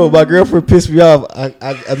said, "Yo, my girlfriend pissed me off. I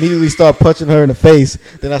immediately start punching her in the face.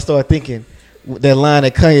 Then I started thinking that line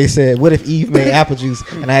that Kanye said, "What if Eve made apple juice?"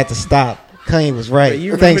 And I had to stop. Kanye was right. But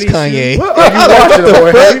you remember Thanks, these Kanye. shoes? What are you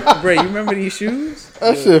watching, boy? Bro, you remember these shoes?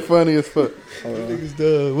 That shit funny as fuck. Niggas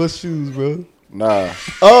done. What shoes, bro? Nah.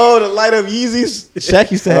 Oh, the light up Yeezys. Shaq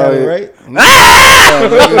used to have Oh, it, yeah. right? I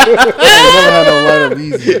never had no light up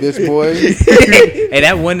easy, bitch boy. Hey,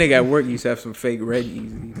 that one nigga at work used to have some fake red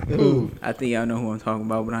Yeezys. Who? I think y'all know who I'm talking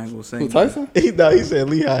about, but I ain't gonna say. Who, it. Tyson? He said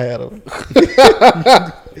Lehigh had them.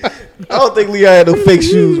 I don't think Lehigh had no fake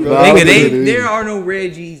shoes, bro. Nah, I Nigga, don't think it is. there are no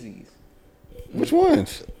red Yeezys. Which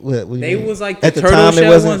ones? What you They mean? was like the At the turtle time, it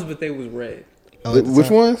shell wasn't- ones, but they was red. Oh, at the Which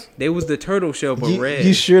time. ones? They was the turtle shell, but red.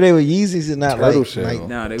 You sure they were Yeezys and not Turtle like, shell. like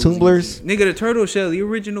Nah, they was Tumblers? Yeezys. Nigga, the turtle shell, the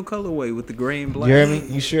original colorway with the gray and black. You hear me?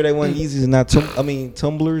 You sure they weren't Yeezys and not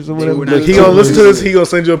Tumblers or whatever? were not Look, he gonna listen to this. He gonna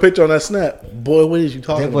send you a picture on that snap. Boy, what is you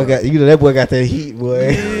talking That boy about? got that boy got that heat,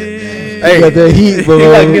 boy. Hey, He got that heat, bro. he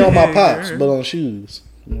like me on my pops, but on shoes.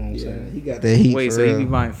 You know what I'm saying? He got that heat. Wait, for so you real. be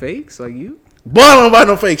buying fakes like you? Boy, I don't buy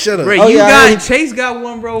no fake. Shut up. Bro, Oh, you yeah, I got Chase got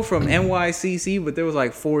one, bro, from NYCC, but there was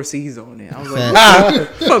like 4 C's on it. I was like, Fat- what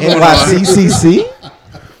the fuck going on? NYCCC?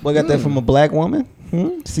 Boy got that from a black woman?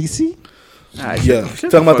 CC? Nah, Yeah,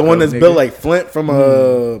 shut talking about the fuck one up, that's nigga. built like Flint from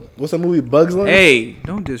what's that movie? Bugs Life. Hey,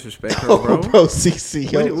 don't disrespect her, Oh, bro. bro,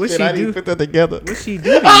 CC. Yo, What shit, she I didn't do? put that together. What she do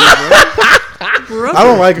to you, bro? I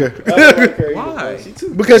don't like her Why?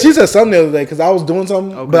 because she said something the other day. Because I was doing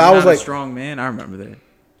something, Oh, but I was a like, strong man. I remember that.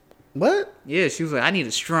 "What?" Yeah, she was like, I need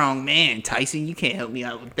a strong man, Tyson. You can't help me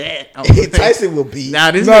out with that. I was like, Tyson will be. Nah,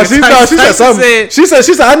 this No, nigga she Tyson said something. said-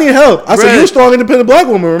 She said, I need help. I said, Bruh. you're a strong, independent black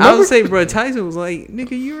woman. I Remember? would say, bro, Tyson was like,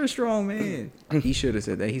 nigga, you're a strong man. He should have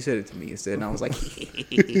said that. He said it to me instead, and I was like,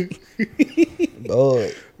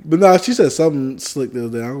 Boy. But no, she said something slick the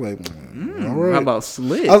other day. I was like, all right. how about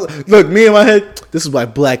slit? I was, look, me in my head, this is why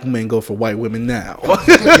black men go for white women now.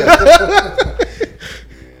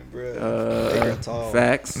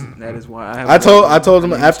 Facts. That is why I have. I told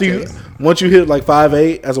them after you, once you hit like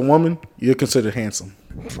 5'8" as a woman, you're considered handsome.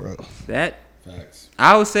 Bro. that. Facts.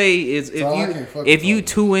 I would say is if all I you can fucking if you talk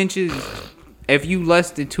 2 inches, if you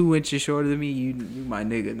less than 2 inches shorter than me, you my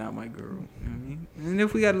nigga, not my girl. You know what I mean? And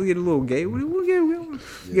if we got to get a little gay, we'll get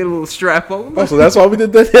a little strap on. Oh, so that's why we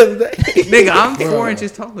did that the other day. Nigga, I'm 4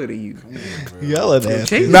 inches taller than you. Yelling at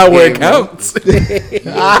Chase Not is where gay, it bro. counts.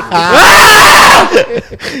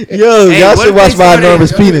 Yo, Hey, y'all what should if watch they my started-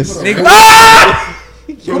 enormous penis. Nigga,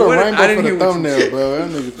 Put a what if- rainbow I didn't for hear the what you thumbnail, bro. That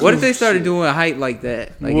nigga what if too they started shit. doing a height like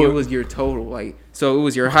that? Like What? it was your total, like so it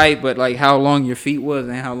was your height, but like how long your feet was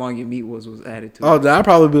and how long your meat was added to. Oh, it. then I'd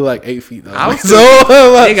probably be like 8 feet though. I was so,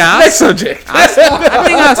 Nigga, I- next subject. I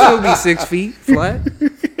think I'll still be 6 feet flat.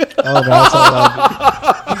 Oh, no, that's all I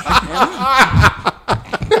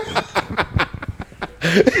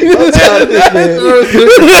I'm tired of this, man.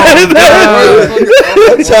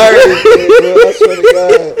 I'm tired of this, man, bro. I swear to God.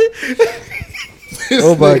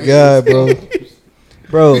 Oh, my God, bro.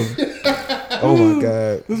 Bro. Oh, my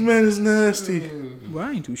God. This man is nasty. Well,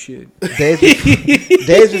 I ain't do shit.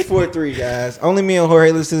 Days Before 3, guys. Only me and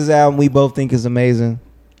Jorge listen to this album. We both think is amazing.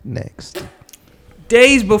 next.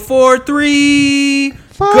 Days Before 3.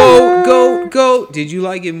 Go. Did you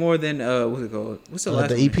like it more than what's it called? What's the last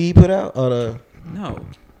The one? EP he put out or the? No,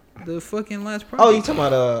 the fucking last project. Oh, you talking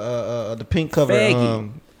about the pink cover?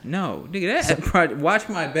 Faggy. No, nigga, that project. Watch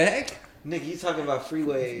My Back. Nigga, you talking about Free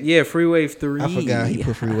Wave? Yeah, Free Wave 3. I forgot he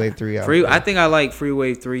put Free Wave 3 out. I think I like Free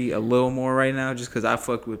Wave 3 a little more right now just because I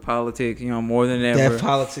fucked with politics, more than ever. That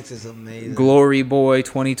politics is amazing. Glory Boy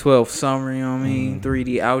 2012 Summer, you know what I mean?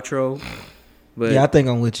 3D outro. But Yeah, I think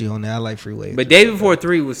I'm with you on that. I like Free Wave. But Day Before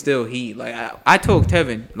 3 was still heat. Like I told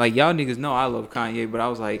Tevin, like y'all niggas know I love Kanye, but I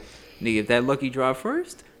was like, nigga, if that Lucky drop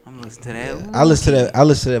first, I'm gonna listen to that. Yeah, I listen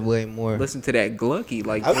to that way more. Listen to that Glucky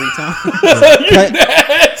like 3 times.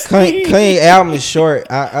 Kanye album is short.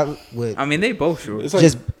 I mean, they both short. It's like,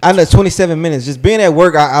 just I know 27 minutes. Just being at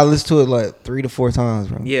work, I listen to it like 3 to 4 times,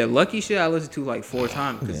 bro. Yeah, Lucky shit I listened to like 4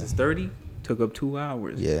 times because it's 30. Took up 2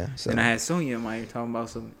 hours. Yeah. So. And I had Sonya in my ear talking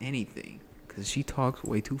about anything because she talks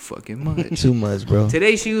way too fucking much. Too much, bro.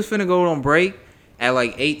 Today she was finna go on break at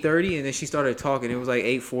like 8:30, and then she started talking. It was like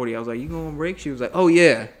 8:40. I was like, "You going on break?" She was like, "Oh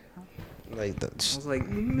yeah." Like I was like,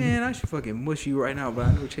 "Man, I should fucking mush you right now," but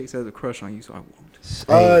I know Chase has a crush on you, so I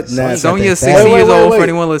won't. nah. Sonya's that 60 years old wait. for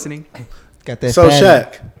anyone listening. got that. So fatty.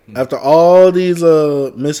 Shaq, after all these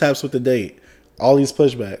mishaps with the date, all these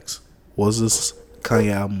pushbacks, was this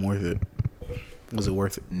Kanye album worth it? Was it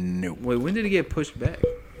worth it? No. Wait, when did it get pushed back?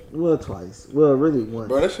 Well, twice. Well, really once.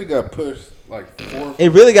 Bro, that shit got pushed like 4.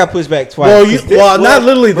 It really got pushed back twice. Well, not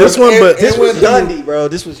literally this one, but This was went through- Yandi, bro.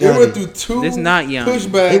 This was It went Yandi. through 2 It's not Yandi.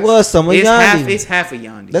 pushbacks. It was some of Yandi. It's half a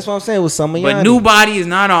Yandi. That's what I'm saying. It was some of Yandi. But New Body is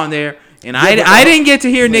not on there, and but I didn't get to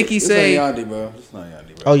hear Nicki It's say, not Yandi, bro. It's not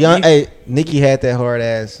Yandi, bro. Oh, Hey, Nicki had that hard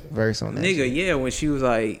ass verse on that. nigga, yeah, when she was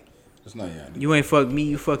like, It's not Yandi. "You ain't fuck me,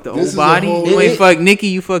 you fuck the This old is a body. whole- You ain't It- fuck Nicki,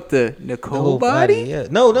 you fuck the The Nicole whole body." Yeah.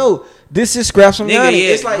 No. This is scraps from Nigga, Yandi. yeah,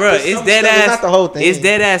 It's like, bro, it's it's some dead stuff, ass. It's not the whole thing. It's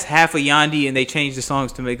dead ass half a Yandi, and they changed the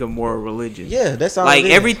songs to make them more religious. Yeah, that's all. Like it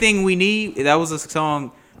is. Everything We Need, that was a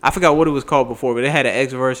song. I forgot what it was called before, but it had an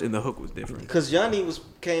X verse and the hook was different. Because Yandi was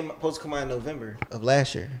supposed to come out in November of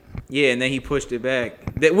last year. Yeah, and then he pushed it back.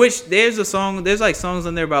 Which there's like songs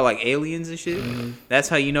on there about like aliens and shit. Mm-hmm. That's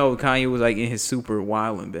how you know Kanye was like in his super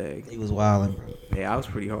wildin' bag. He was wilding, bro. Yeah, I was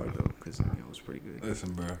pretty hard though because it was pretty good.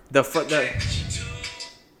 Listen, bro.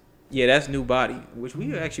 Yeah, that's New Body, which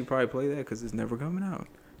we actually probably play that because it's never coming out.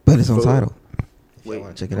 But it's on title. Wait,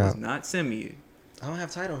 want to check it no, out. it's not. Send me it. I don't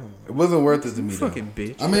have title. It wasn't worth it to me, though. Fucking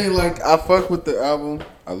bitch. I mean, like, I fuck with the album.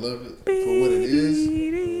 I love it for what it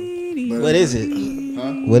is. But What is it?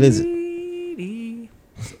 Huh? What is it?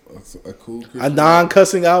 It's a cool a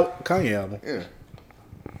non-cussing out Kanye album. Yeah.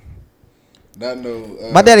 Not no.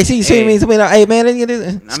 My daddy, see Hey. me. Hey, man, let's get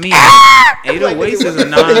this. I mean, 808s is a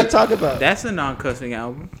What did you non. talk about? That's a non-cussing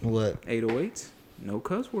album. What? 808s, no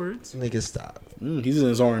cuss words. Nigga, stop. He's in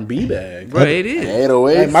his R&B bag. Bro, it is.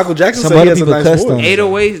 808. Hey, Michael Jackson Some said he other has a people nice cussed on voice. it.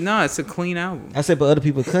 808s, no, it's a clean album. I said, but other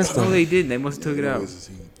people cussed No, on they it. didn't. They must have took it out.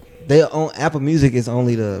 They on Apple Music is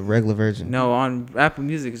only the regular version. No, on Apple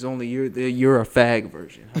Music it's only you're a fag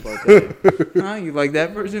version. How about that? Huh? You like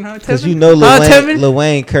that version, huh? Because Tevin? you know Tevin? Lil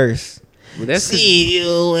Wayne curse. Well, that's See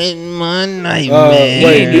you in my nightmare. wait,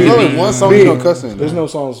 Yeah, B, there's only one song B, with no cussing. There's no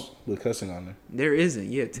songs with cussing on there. there isn't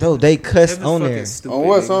yet. Though they cussed Tevin's on fucking there. stupid, On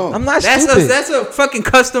what nigga. song? I'm not That's stupid. that's a fucking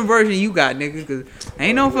custom version you got, nigga. Cause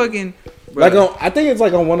ain't no fucking. Like Bruh. I think it's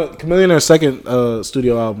like on one of Chameleonaire's second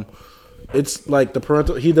studio album. It's like the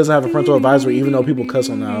parental. He doesn't have a parental advisory, even though people cuss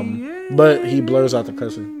on the album, but he blurs out the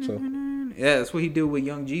cussing. So Yeah, that's what he did with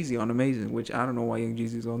Young Jeezy on Amazing, which I don't know why Young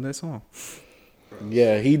Jeezy's on that song.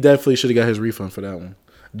 yeah, he definitely should have got his refund for that one.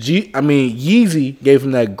 Yeezy gave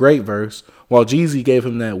him that great verse, while Jeezy gave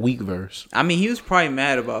him that weak verse. I mean, he was probably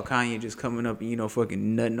mad about Kanye just coming up and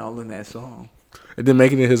fucking nutting all in that song. And then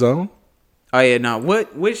making it his own. Oh yeah, now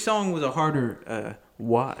which song was a harder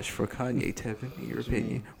wash for Kanye, Tevin, in your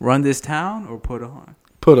opinion? Run This Town or Put On?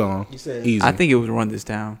 Put on. You said- Easy. I think it was Run This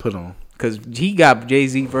Town. Put on. Because he got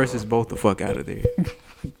Jay-Z versus both the fuck out of there.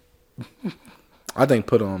 I think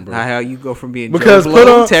put on, bro. How you go from being Because Joe Put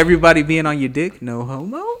Blow On- to everybody being on your dick? No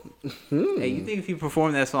homo? Hey, you think if he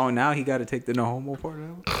performed that song now, he got to take the no homo part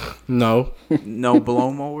out? No. No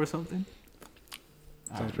blomo or something?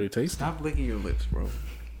 Sounds pretty tasty. Stop licking your lips, bro.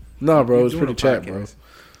 No, bro, You're it's doing pretty a chat, bro.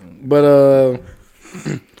 podcast.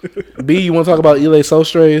 But B, you want to talk about Ile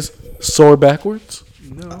Sostray's "Soar Backwards"?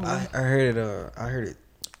 No. I heard it. I heard it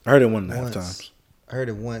I heard it 1.5 once. times. I heard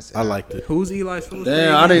it once. I liked it. Who's Eli Silver?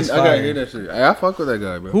 Damn, I He's gotta fire. hear that shit. Hey, I fuck with that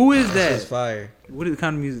guy, bro. Who is It's that? fire. What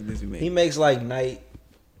kind of music does he make? He makes like night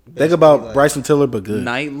Think about Bryson Tiller, but good.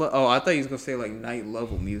 Oh, I thought you was gonna say like night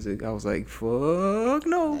level music. I was like, fuck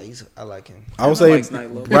no. I like him. I would say likes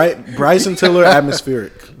Night Level. Bryson Tiller,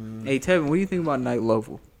 atmospheric. Hey Tevin, what do you think about night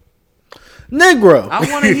level? Negro.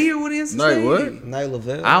 I want to hear what he has to Night say. what? Night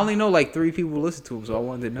Lavelle. I only know like 3 people listen to him, so I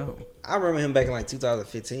wanted to know. I remember him back in like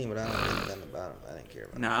 2015, but I don't know nothing about him. I didn't care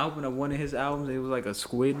about him. Now I opened up one of his albums. It was like a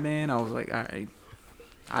Squid Man. I was like, all right.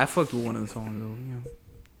 I fucked with one of the songs though. You know.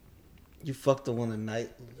 You fucked the one of Night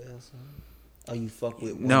Lavelle song? Oh, you fuck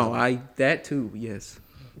with one No, of- that too. Yes.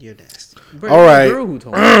 You're nasty. Bro, All the right. Girl who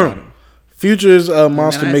told me about him. Future's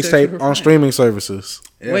Monster Man, I said you mixtape were on fine. streaming services.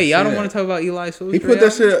 Yeah, Wait, y'all see don't that. want to talk about Eli Silver? He put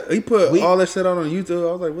that shit. He put all that shit out on YouTube.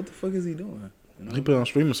 I was like, what the fuck is he doing? He put it on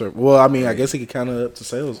streaming service. Well, I mean, I guess he could count it up to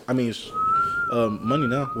sales. I mean, it's, money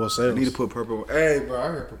now. Well, sales. I need to put purple. Hey, bro, I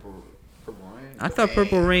heard purple rain. I thought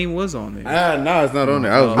Purple Rain was on there. No, it's not on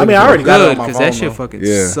there. I mean, I already got it on my because phone. that shit though. fucking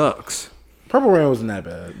Yeah. sucks. Purple Rain wasn't that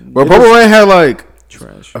bad. But Purple Rain had like,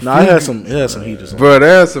 Trash. Nah, it had some heaters on. bro,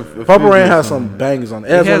 that's a Purple Rain has some bangers on it.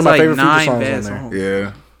 It has one of my favorite Future songs on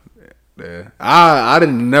there. Yeah. I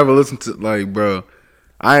didn't never listen to like, bro.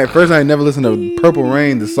 I never listened to Purple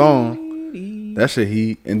Rain the song. That shit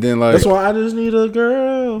heat, and then like That's why I just need a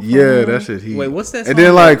girl. yeah, that shit heat. Wait, what's that And song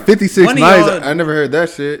then like that- 56 one of Nights. y'all- I never heard that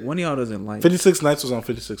shit, One of y'all doesn't like 56 Nights was on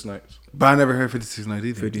 56 Nights. but I never heard 56 Nights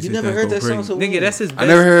either. 56 You never Nights heard Go that song? Crazy. So Nigga, when? that's his best.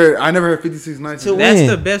 I never heard 56 Nights. To That's when?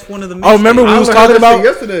 the best one of the Oh, remember we mixtapes. was heard talking that about shit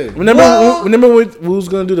yesterday. Remember when we was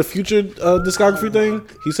gonna do the Future discography thing?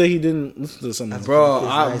 He said he didn't listen to something. Bro,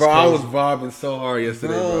 Nice, I was crazy. vibing so hard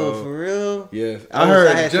yesterday, Bro, bro. for real? Yes, I I was- heard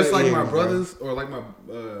I had just to like hear my it, bro. brothers or like my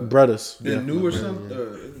Brothers. the Yeah. new or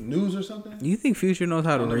something, news or something. You think Future knows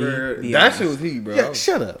how to I never read? heard- Be that honest. shit was heat, bro. Yeah,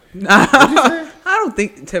 shut up. I don't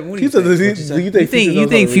think. Tevin, what do He you said, think? do you You think think Future you knows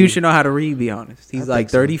think how to read? Future know how to read? Be honest. He's I like think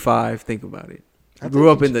so. 35. Think about it. He grew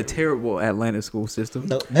up in the terrible Atlanta school system.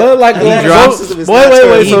 No, But like, Atlanta dropped- school system is wait, not wait,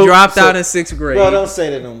 terrible. wait, He so- dropped out in 6th grade. Bro, don't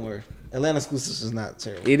say that no more. Atlanta school system is not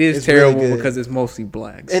terrible. It is It's really terrible good. because it's mostly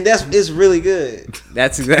blacks. and it's really good.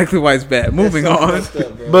 That's exactly why it's bad. Moving That's so on. messed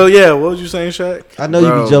up, bro. But yeah, what was you saying, Shaq? I know you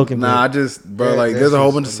Bro, be joking, Nah, I but just, bro, That- like that there's a whole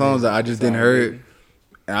shit's bunch of songs that I just didn't amazing. heard.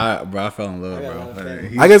 And I fell in love, bro.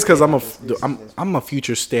 Like, I guess because I'm a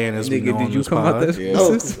Future stan as we Nigga, know on did you this come out pod. there? Yeah. no,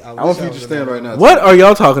 I'm a future stand right now. What are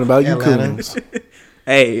y'all talking about, you Atlanta. coons?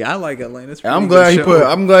 Hey, I like Atlanta. It's a I'm pretty glad good he show. put.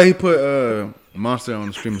 I'm glad he put Monster on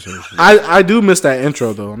the streaming service. I do miss that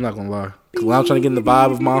intro though. I'm not gonna lie. 'Cause when I'm trying to get in the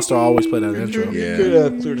vibe of Monster, I always play that intro. Yeah.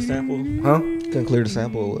 Could clear the sample. Huh? Couldn't clear the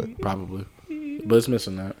sample or what? Probably. But it's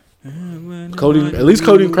missing that. Cody, at least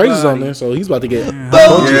Cody and Crazy's on there, so he's about to get.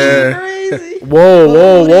 Yeah. Crazy.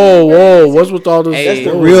 Whoa! What's with all this? Hey, That's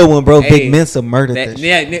the Whoa. real one, bro. Hey, Big Mensa murdered that.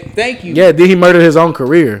 shit. Yeah, thank you. Yeah, did he murder his own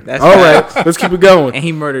career? That's All facts. right, let's keep it going. And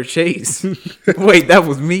he murdered Chase. Wait, that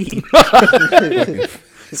was me.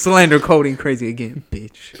 Slander Cody Crazy again,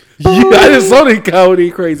 bitch. I just saw the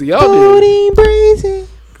Cody Crazy. Y'all did. Crazy.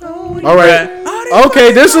 All right.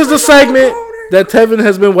 Okay, this is the segment that Tevin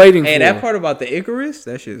has been waiting Hey, for. that part about the Icarus,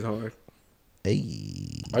 that shit's hard. Hey.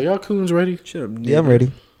 Are y'all coons ready? Shut up, Yeah, I'm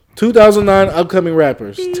ready. 2009 upcoming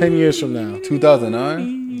rappers, 10 years from now.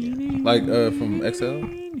 2009. Like from XL.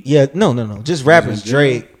 Yeah, no. Just rappers.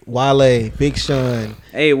 Drake, Wale, Big Sean,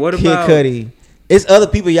 Hey, what Kid about Cudi. It's other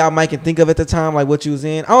people y'all might can think of at the time, like what you was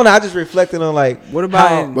in. I don't know. I just reflected on like what about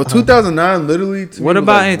how- in, Well, 2009 literally. To What me was,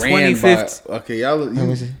 about like, in ran 2015? by- Okay, y'all. Let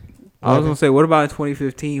me see. I was gonna say, what about in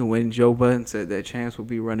 2015 when Joe Budden said that Chance will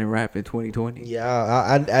be running rap in 2020?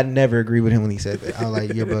 Yeah, I never agree with him when he said that. I was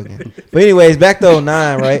like, you're bugging. But anyways, back to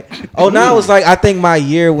 09, right? 09 was like, I think my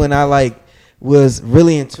year when I like was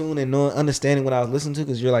really in tune and knowing, understanding what I was listening to,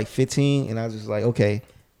 because you're like 15 and I was just like, okay,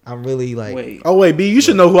 I'm really like, Wait, Oh wait, B, you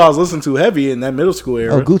should know who I was listening to heavy in that middle school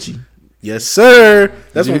era. oh, Gucci. Yes, sir.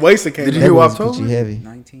 That's Did when you- Wasted came. did you out. hear That what was October? Gucci heavy.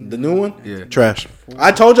 19. The new one? Yeah. Trash.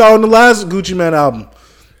 I told y'all on the last Gucci Man album.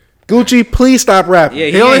 Gucci, please stop rapping. Yeah,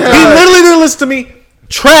 he, he ain't literally didn't listen to me.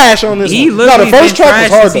 Trash on this He one. No, literally the first been track trash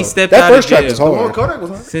was hard since he though. stepped That out of first track jail. was The one hard. Kodak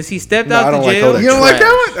was on. Since he stepped No, I out don't the like jail, Kodak. You don't like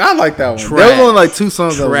that one? I like that one. Trash. There was only like 2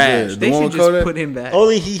 songs that was trash. good. They The one should with just Kodak. put him back.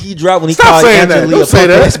 Only he dropped when he Stop called saying that. Angela Don't a say punk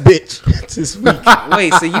that. ass bitch this week.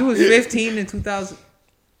 Wait, so you was 15 in 2000?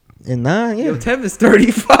 And 9, Yo, yeah. Tevin's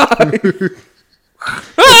 35.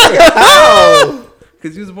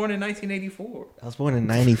 Because he was born in 1984. I was born in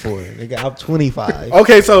 94. Nigga, I'm 25.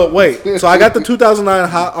 Okay, so wait. So I got the 2009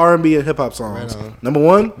 hot R&B and hip hop songs. Right on. Number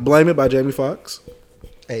 1, "Blame It" by Jamie Foxx.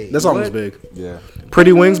 Hey, That song was What? big. Yeah.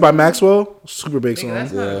 "Pretty Wings" by Maxwell. Super big Nigga, that's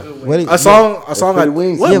song. not a good way. what is, A song I Pretty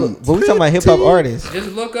Wings. what? Yeah, but we talking about hip hop artists. Just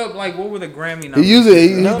look up, like, what were the Grammy He numbers? used it.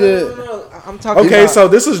 He No, did. I'm talking Okay, about. so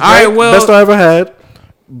this is Drake, All right, well- best I ever had.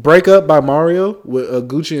 Break Up by Mario with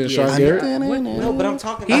Gucci and Sean Garrett. No, but I'm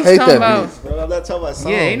talking. He's about talking about. bro. I'm not talking about songs.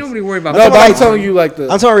 Yeah, ain't nobody worried about. No, but I'm that. telling you like I'm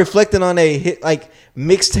talking reflecting on a hit like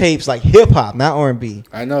mixtapes, like hip hop, not R&B.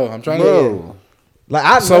 I know. I'm trying Bro. Like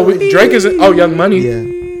I So know Drake is Young Money. Yeah,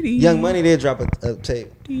 Young Money did drop a tape,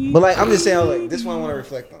 but like I'm just saying, like this one I want to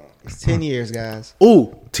reflect on. It's 10 years, guys.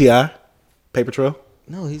 Ooh, T.I. Paper Trail.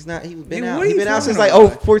 No, he's not. He's been Nigga, out. what are He's you been out since talking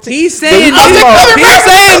like about? 14. He's saying niggas who are hot.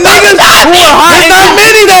 There's not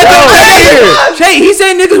many that Shay, he's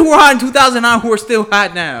saying niggas who were hot in 2009 who are still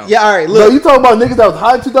hot now. Yeah, all right. No, Look, you talking about niggas that was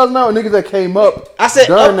hot in 2009 or niggas that came up? I said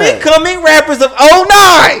during up and that? coming rappers of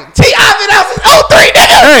 09. T.I. been out since 03,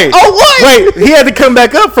 nigga. Hey, wait, he had to come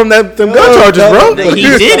back up from them gun charges, bro. He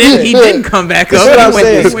didn't. He didn't come back That's up. what I'm He went,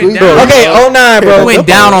 saying. he went down. Okay, 09, bro. He went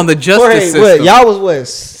down on the justice Jorge, system. what? Y'all was what?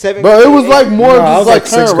 7? Bro, it was like more No, I just was like like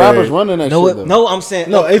sixth current rappers grade. running that No, shit. though. no, I'm saying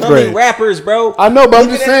No, eighth upcoming grade. rappers, bro. I know, but I'm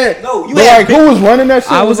Look just at that- saying. No, you but had like, who was running that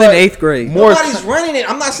shit? I was in like 8th grade. More. Nobody's running it.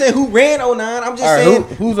 I'm not saying who ran 09. I'm just All right, saying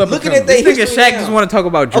who's up and looking coming? at their This nigga history Shaq now. just want to talk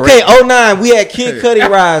about Drake. Okay, 09, we had Kid Cudi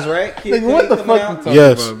rise, right? Kid Nigga, what Cudi the coming fuck out. you talking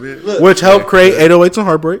Yes. about, bitch? Look, Which helped create 808s and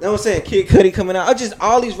Heartbreak. That's what I'm saying. Kid Cudi coming out. Just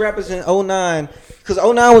all these rappers in 09. Because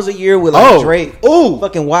 09 was a year with like Oh, Drake. ooh.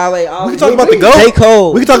 Fucking Wale. We can talk about the GOAT. J.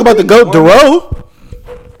 Cole. We can talk about the GOAT, Dero.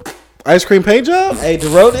 Ice Cream Paint Job. Hey,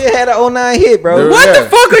 Dero did had an 09 hit, bro. What Yeah. the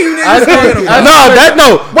fuck are you niggas talking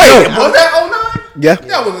about? Wait. Was that 09? Yeah.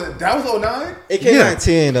 That was 09? It came Yeah. out in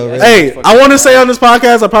 10, though. Really. Hey, I want to say on this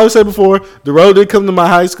podcast, I probably said before, Dero did come to my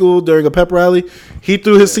high school during a pep rally. He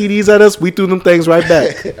threw his CDs at us. We threw them things right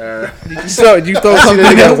back. You throw something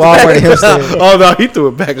Nigga at else Walmart back? himself. Oh no, he threw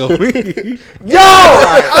it back on me. Yo!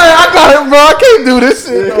 I got it, bro. I can't do this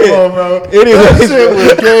shit no more, bro. Anyway, That shit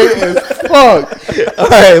was gay as fuck. all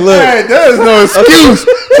right, look. Hey, there is no excuse.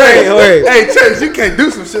 Wait. Hey, Chase, you can't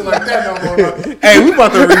do some shit like that no more, bro. Hey, we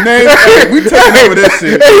about to rename. Hey, we taking over this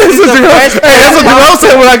shit. That's what Dero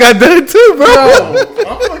said when I got done too, bro.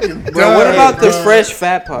 I'm fucking done. Bro, what about the Fresh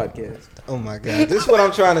Fat podcast? Oh my god, this is what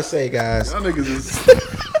I'm trying to say, guys. Y'all niggas is.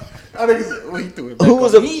 What he threw it back Who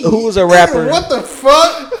was a rapper? What the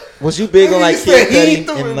fuck? Was you big on like He said Kid he Cudi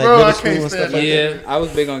threw and it, like bro. I middle school can't and stuff stand like Yeah, I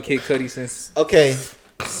was big on Kid Cudi since. that? Okay.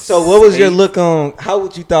 So what was your look on? How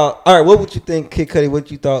would you thought? All right, what would you think Kid Cudi?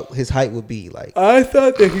 What you thought his height would be like? I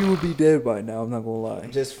thought that he would be dead by now. I'm not gonna lie.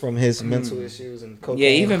 Just from his mental issues and cocaine. Yeah,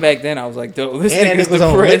 even back then I was like, "Dude, this and that nigga's nigga was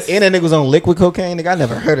on depressed." and that nigga was on liquid cocaine. Nigga, I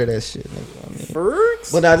never heard of that shit. Nigga. I mean,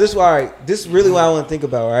 Fergs? but now this is all right. This is really what I want to think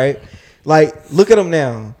about. Right, like look at him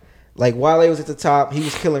now. Like Wale was at the top. He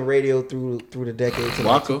was killing radio through the decade to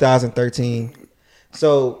like Waka. 2013.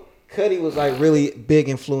 So Cudi was like really big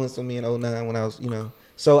influence on me in 09 when I was,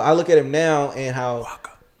 So I look at him now and how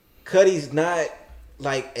Cudi's not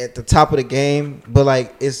like at the top of the game, but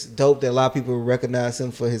like it's dope that a lot of people recognize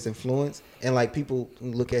him for his influence, and like people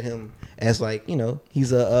look at him as like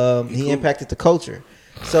he's a he cool. impacted the culture.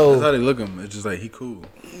 That's So how they look at him. It's just like he cool.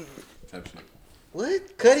 Type shit.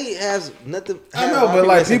 what Cudi has nothing. I know, but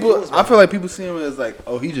like people, I feel like people see him as like,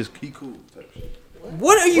 oh, he cool. Type shit.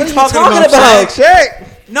 What are you What are you talking, talking about, Shaq? Shaq?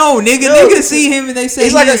 No, nigga, No. niggas see him and they say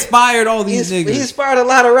He's he like a- inspired all He these niggas. inspired a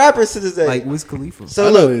lot of rappers to this day. Like Wiz Khalifa. So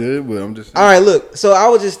I know look, he did, but I'm just. all right, look. So I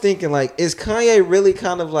was just thinking, like, is Kanye really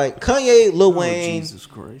kind of like Kanye, Lil Wayne, Jesus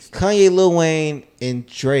Christ. Kanye, Lil Wayne, and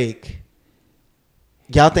Drake?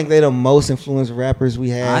 Y'all think they the most influential rappers we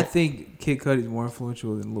had? I think Kid Cudi's more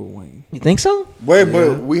influential than Lil Wayne. You think so? Wait,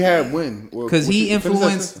 but we had when Because he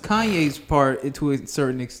influenced Kanye's part to a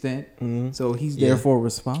certain extent. Mm-hmm. So he's Yeah. therefore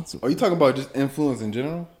responsible. Are you talking about just influence in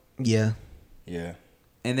general? Yeah. Yeah.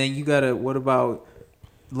 And then you gotta, what about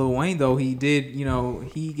Lil Wayne though? He did,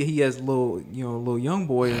 he has little young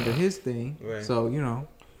boy under his thing. Right. So,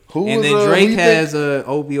 Who and was, then who Drake you has think-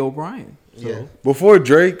 Obie O'Brien. So. Yeah. before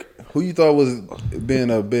Drake. Who you thought was being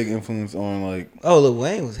a big influence on like? Oh, Lil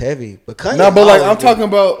Wayne was heavy, but Kanye. No, but like always I'm been- talking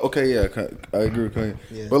about. Okay, yeah, I agree with Kanye.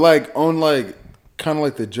 Yeah. But like on like kind of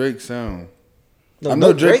like the Drake sound. No, I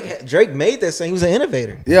know Drake made that thing. He was an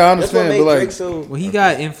innovator. Yeah, I That's what understand, made but like Drake so. Well, he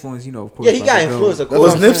got influence, of course. Yeah, he by got the GOAT. influence. Of That's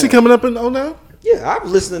course. Was what I'm Nipsey saying. coming up in 09? Yeah, I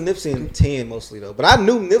was listening to Nipsey in 10 mostly though, but I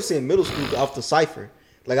knew Nipsey in middle school off the Cypher.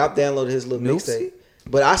 Like I downloaded his little Nipsey? mixtape,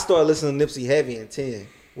 but I started listening to Nipsey heavy in 10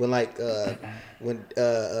 when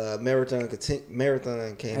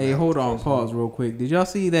Marathon came Hey, out. hold on, pause real quick. Did y'all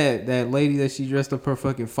see that lady that she dressed up her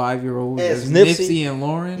fucking 5-year-old As as Nipsey? Nipsey and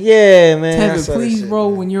Lauren? Yeah, man. I Tevin, saw that please, shit, bro,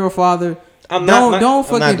 man. when you're a father, I'm don't not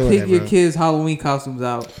fucking doing pick that, your bro. kids' Halloween costumes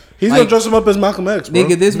out. He's Like, gonna dress him up as Malcolm X, bro.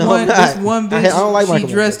 Nigga, this No, I'm not. bitch, I don't like she Michael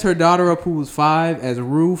dressed her daughter up who was 5 as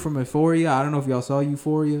Rue from Euphoria. I don't know if y'all saw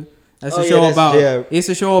Euphoria. That's Oh, a yeah, show that's- about. yeah. It's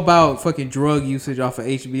a show about fucking drug usage off of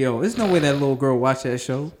HBO. There's no way that little girl watched that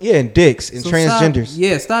show. Yeah, and dicks and So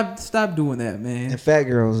transgenders Stop doing that, man. and fat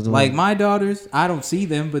girls. Doing Like my daughters, I don't see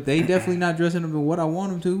them, but they definitely not dressing them in what I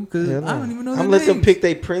want them to because Hell no. I don't even know. I'm their let them names. pick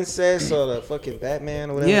their princess or the fucking Batman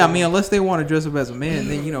or whatever. Yeah, I mean, unless they want to dress up as a man,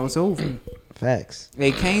 then it's over. facts.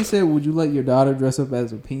 Hey, Kane said, "Would you let your daughter dress up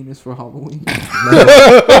as a penis for Halloween?"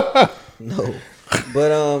 No,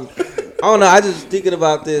 but I don't know. I just thinking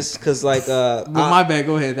about this because like My bad.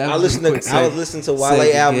 Go ahead. That I was just a listened quick to I was seg- listening to Wale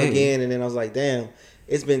segue. album again, and then I was like, damn,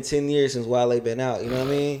 it's been 10 years since Wale been out. You know what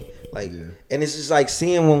I mean? Like, and it's just like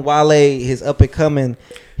seeing when Wale his up and coming,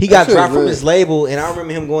 he got shit dropped from lit. his label, and I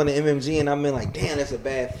remember him going to MMG, and I've been like, damn, that's a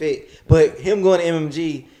bad fit. But him going to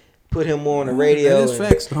MMG put him more on the radio. That is and,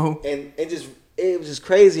 facts, though. and it was just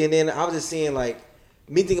crazy. And then I was just seeing like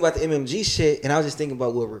me thinking about the MMG shit, and I was just thinking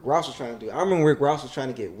about what Rick Ross was trying to do. I remember Rick Ross was trying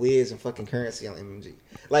to get Wiz and fucking Currency on MMG.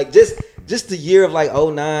 Like just the year of like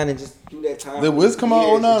 09 and just through that time. Did Wiz come out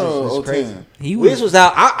years, 09 it just or was 010? He Wiz was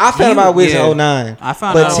out. I found he- about Wiz yeah. in 09. I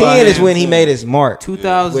found but out 10 about is him when he in made his mark.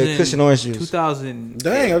 2000 with Cushion Orange Juice. 2000.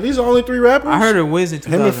 Dang, are these the only three rappers? I heard of Wiz in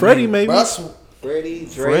 2000. him and Freddie maybe. Bro, that's- Freddie,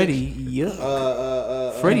 Drake, Freddie,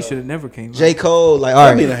 yeah. Freddie should have never came. J. Cole. Like,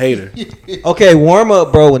 I'm all being a right. hater. Okay, Warm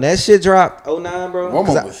Up, bro. When that shit dropped, 09, bro. Warm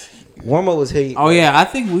 'cause Up I- was- Warm Up was heat. Oh yeah, I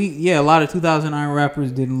think a lot of 2009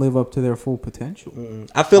 rappers didn't live up to their full potential.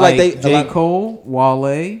 I feel like they. J. Cole,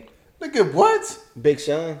 Wale, Nigga, what? Big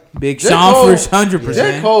Sean. Big J. Sean Cole- for 100%.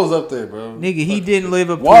 J. Cole's up there, bro. Nigga, he didn't live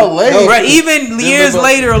up to Wale. Right, even Didn't years live up-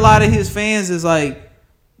 later, a lot of his fans is like,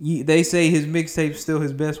 they say his mixtape's still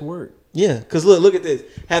his best work. Yeah, because look at this.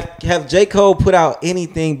 Have J. Cole put out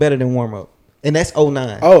anything better than Warm Up? And that's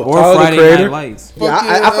 09. Oh, Or Tyler, the Friday creator. Night Lights. yeah,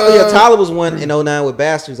 I fucking, yeah, Tyler was one in 09 with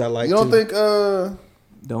Bastards. I like. You don't too. think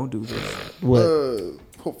Don't do this.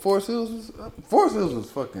 What? Forest Hills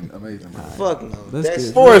was fucking amazing, bro. Fuck no. Let's That's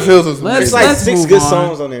get- Forest Hills was Let's- it's amazing. like 6 move good on.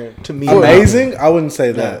 songs on there to me. Amazing? I wouldn't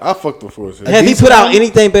say that. I fucked with Forest Hills. Have you put out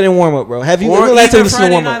anything better than Warm Up, bro? Have you? Or When the last time you even listened to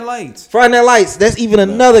Friday Warm Night Up? Lights. Friday Night Lights. That's even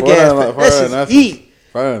another Friday gas. Night- That's Friday just Night- heat.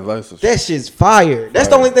 Friday Night Lights was- That shit's fire. That's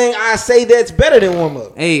the only thing I say that's better than Warm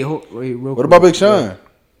Up. Hey, wait, real What quick. about Big Sean?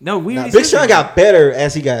 No, we Nah, already Big said Sean that. got better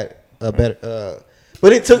as he got better.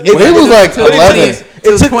 But it took. Well, he was like Till 11.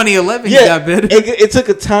 2011, he got better. It took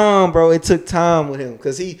a time, bro. It took time with him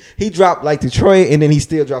because he dropped like Detroit, and then he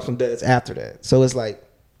still dropped some duds after that. So it's like,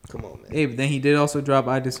 come on, man. Hey, but then he did also drop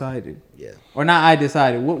I Decided. Yeah, Or not I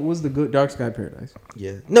Decided. What was the good Dark Sky Paradise?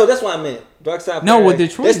 yeah. No, that's what I meant. Dark Side. No, with Paradise.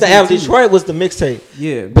 Detroit That's the did album. too. Detroit was the mixtape.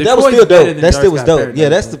 Yeah. But that was Detroit's still better dope. than That Dark still was Sky dope. Paradise, Yeah,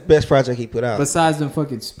 that's though. the best project he put out. Besides them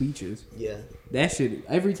fucking speeches. Yeah. That shit,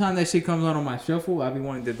 every time that shit comes on my shuffle, I be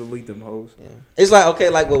wanting to delete them hoes. It's like, okay,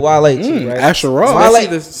 like with Wale too, right? Asher Roth. Wale- Especially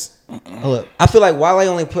this- Look, I feel like Wale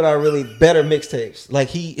only put out really better mixtapes. Like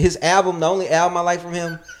his album, the only album I like from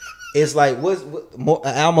him is like an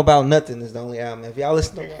album about nothing is the only album. If y'all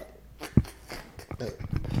listen to it,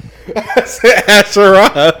 Asher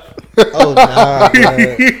Roth. oh nah, bro.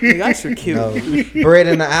 Nigga, I should kill No. you. Bread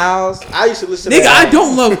in the Owls. I used to listen. Nigga, to that I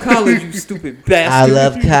don't love college, you stupid I bastard.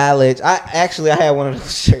 love college. I had one of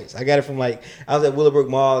those shirts. I got it from I was at Willowbrook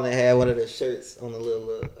Mall and they had one of the shirts on the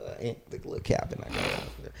little cap and I got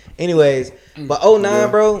it. Anyways, but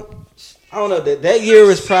 09, bro, I don't know. That year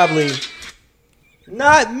was probably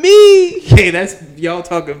not me. Hey, that's y'all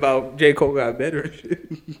talking about J. Cole got better and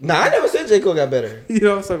shit. Nah, I never said J. Cole got better. You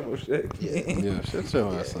know what I'm talking about shit. Yeah, shut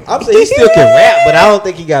your ass up. I'm saying he still can rap, but I don't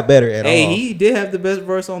think he got better at Hey, all. he did have the best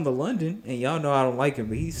verse on the London, and y'all know I don't like him,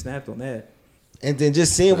 but he snapped on that. And then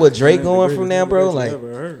just seeing what Drake going from there, bro, like,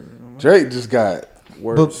 Drake just got.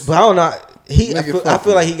 but I don't know. I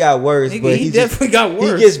feel like he got worse, Nigga, but he he definitely got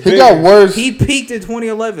worse. He gets He bigger. got worse, He peaked in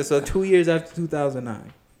 2011, so 2 years after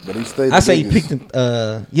 2009. but he stayed. I say he the biggest. picked.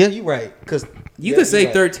 Yeah, you're right. Cause You could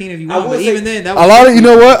say 13 if you I want, would but say- even then, that A was lot of you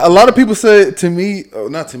know what? A lot of people say to me,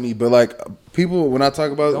 not to me, but like people when I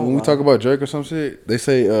talk about Don't when we lie. talk about Drake or some shit, they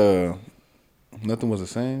say nothing was the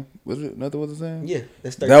same. Was it nothing was the same? Yeah,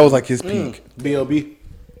 that's 13. That was like his peak. B.O.B.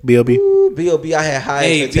 B.O.B. Ooh, B.O.B. I had high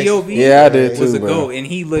Hey, expectations. B.O.B. Yeah, I did was too, a bro. GOAT, and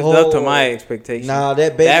he lived up to my expectations. Nah,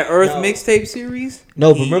 that Earth no. mixtape series?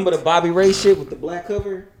 No, but he- remember the Bobby Ray shit with the black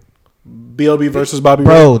cover? B.O.B. versus Bobby Ray.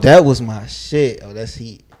 Bro, that was my shit. Oh, that's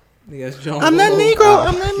heat. Nigga, that's John I'm that Wall. Negro. Oh,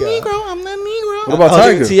 I'm that God. Negro. I'm that Negro. What about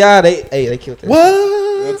Tiger? T.I., they killed that.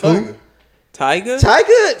 What? Tiger.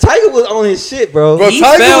 Tiger? Tiger was on his shit, bro. Bro, He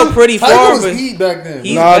Tiger fell was, pretty Tiger far, was but heat back then.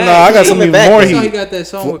 he's Nah, back. I got He's something coming back. more That's how he heat. got that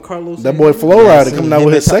song with Carlos. That boy Santana. Flow Rider Seen coming out him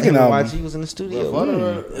with and his second him and album. YG was in the studio.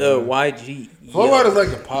 YG. Flow Yeah. Rider's like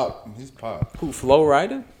the pop. He's pop. Who, Flow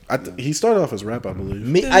Rider? He started off as rap, I believe.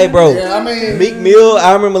 Hey, bro. Yeah, I mean- Meek Mill.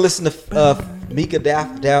 I remember listening to Mika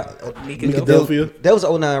Philadelphia, That was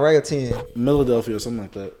 09, right, or 10? Philadelphia, or something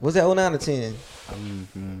like that. Was that 09 or 10?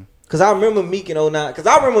 Cause I remember Meek in 09. Cause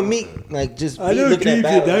I remember Meek like just me looking at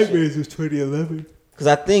battle and shit. was 2011. Cause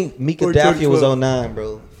I think Philadelphia was 09,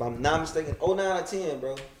 bro. If I'm not mistaken, 09 or 10,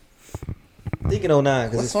 bro. I'm thinking 09.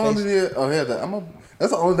 Cause What his song face- did he? Oh, yeah, that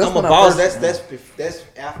that's the only. That's I'm a when I boss. first- That's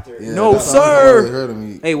after. Yeah, No, that's the only sir. song I really heard of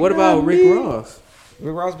me. Hey, what about Rick Ross?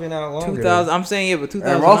 Rick Ross been out longer. 2000. I'm saying but And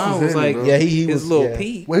Ross 2009 was was hitting, like bro. Yeah, he his was little yeah.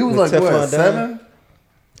 peak. Well, he was With like Teflon what, Don.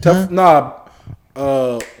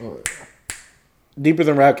 7? Deeper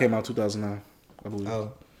Than Rap came out 2009, I believe.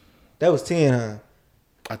 Oh, that was 10, huh?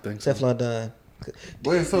 I think so. Teflon Don.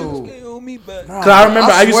 Wait, so Cause I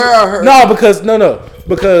remember I used swear to, I heard-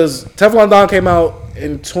 because Teflon Don came out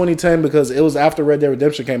in 2010 because it was after Red Dead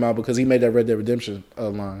Redemption came out because he made that Red Dead Redemption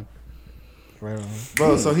line. Right on.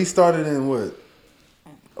 bro, so he started in what?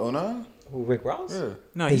 09? Who, Rick Ross? Yeah,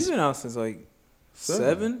 No, he's been out since like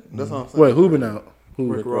 7. That's what I'm saying. Wait, who been out?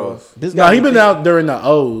 Who? Rick Ross. This No, guy he been out during the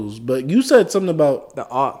O's, but you said something about The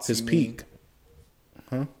aughts. his you peak.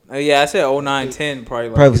 Yeah, I said 09, 10 probably.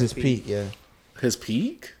 Like Probably was his peak. Yeah. His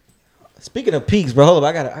peak? Speaking of peaks, bro, hold up.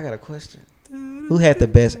 I got a question. Who had the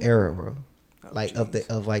best era, bro? Like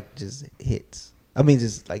of like just hits. I mean,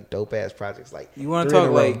 just like dope ass projects. Like You want to 3 in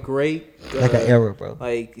talk a row. like great? like an era, bro.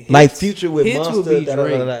 Like hits, Like Future with hits would Monster. be Da, da, da,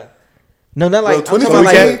 Drake. da, da. No, not like. Bro, I'm talking about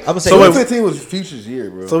like. 2015 I'm gonna say So wait, 2015 was Future's year,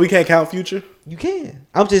 bro. So we can't count Future? you can.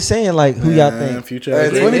 I'm just saying like who y'all Man, think. Future. Hey,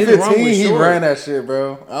 has- Yeah, his run 2015, was he short. ran that shit,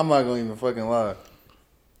 bro. I'm not gonna even fucking lie.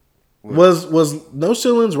 Was No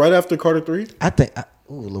Ceilings right after Carter 3? I think.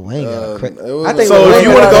 Ooh, Lil Wayne got a crack. it was I think. So Lil if Wayne you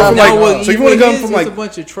got wanna a- go from, like- well, so you wanna go his from, is like- a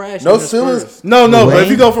bunch of trash. No in his ceilings? first. No, Lil but if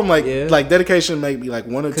Wayne? you go from like Yeah. like Dedication, maybe like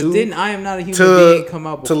 1 or Because 2 didn't I Am Not a Human to Being come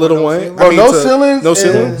out to before Lil No Wayne. Ceilings? Bro, No to Ceilings No and-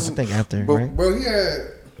 Ceilings. I think after, But, right? bro, he had.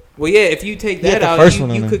 Well, yeah, if you take He had that the out, first one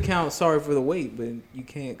on you there. could count Sorry for the Wait, but you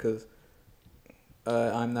can't because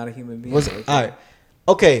I'm Not a Human Being. Was all right.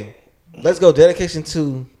 Okay, let's go. Dedication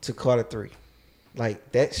 2 to Carter 3.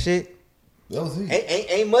 Like that shit. That was he.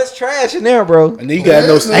 Ain't much trash in there, bro. And then you got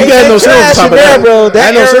no Ain't you got No that Ceilings on trash top in of there, that. bro. That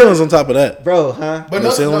Ain't No era- Ceilings on top of that. Bro, huh? But No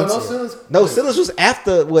no Ceilings? ceilings. No, Silas was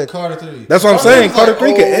after what? Carter 3. That's what I'm saying. Carter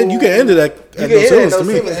 3 can oh, end. You can end it at You No can end it at Ceilings No to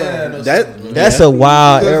me. Ceilings, huh? Yeah, No That Ceilings, That's yeah. a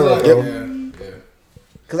wild Because, era, like, bro. yeah.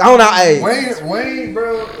 Cause I don't know. Hey, Wayne,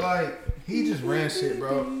 bro, like he just ran shit,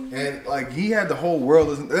 bro, and like he had the whole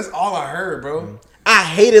world. That's all I heard, bro. I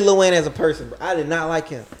hated Lil Wayne as a person, bro. I did not like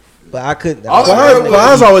him, but I couldn't. All I heard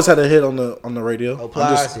Plies always had a hit on the radio. Oh, I'm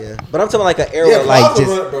Plies, just- yeah. But I'm talking like an era Yeah, of like Plies was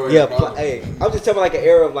just up, bro, yeah. yeah, Plies. Hey, I'm just talking like an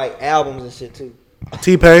era of like albums and shit too.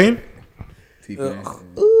 T-Pain.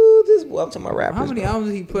 Ooh, this boy. I'm talking about rappers. How many bro.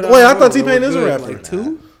 albums did he put out? Wait, I in a thought row T-Pain that is a were good? rapper. Like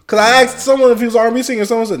 2? Cause I asked someone if he was an R&B singer.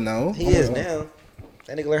 Someone said no. He is now.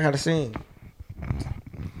 That nigga learned how to sing.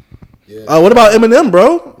 What about Eminem,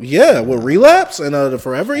 bro? Yeah, with Relapse and the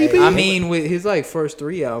Forever EP. I mean, with his like first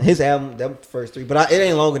 3 albums. His album, them first 3, but it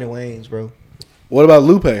ain't longer than Wayne's, bro. What about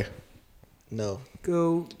Lupe? No,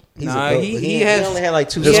 Go. he's Nah, a goat, he but has. only had like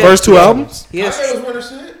 2. His Yeah. first 2 albums? He has, Kanye was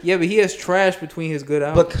running shit. yeah, but he has trash between his good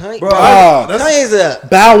albums. But Kanye, Bro, Kanye's a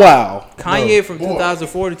Bow Wow. Kanye from boy.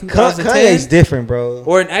 2004 to 2010, Kanye's different, bro.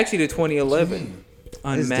 or actually to 2011, It's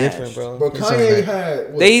unmatched. different, bro. Bro, It's Kanye unmatched.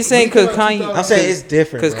 had. They saying when he 'cause came out Kanye- 2000 I'm saying it's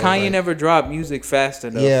different Because bro. Kanye Like, never dropped music fast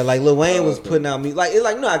enough. Yeah, like Lil Wayne was putting out music. Like it's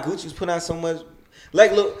like you know how Gucci was putting out so much.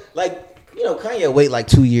 Like look, like you know Kanye wait like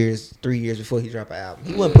 2 years, 3 years before he drop an album.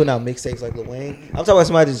 He wasn't putting out mixtapes like Lil Wayne. I'm talking about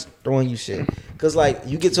somebody just throwing you shit. Cause like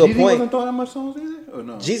you get to a Jeezy point. wasn't throwing that much songs either, or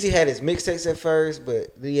no? Jeezy had his mixtapes at first, but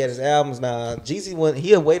then he had his albums. Nah, Jeezy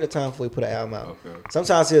he'll wait a time before he put an album out. Okay.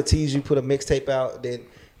 Sometimes he'll tease you, put a mixtape out, then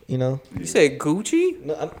you know. You said Gucci?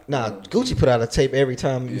 No, nah, Gucci put out a tape every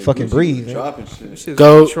time you fucking breathe, man. dropping shit. This shit's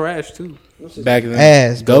Go. trash too. Back then.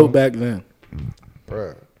 Ass, Go bro. back then.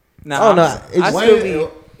 Bruh. Nah, Oh, no, I it's- still be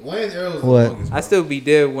Wayne's era was What? the longest. I still be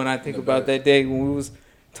dead when I think about that day when we was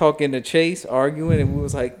talking to Chase, arguing, and we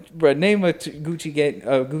was like, "Bro, name a Gucci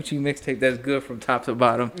mixtape that's good from top to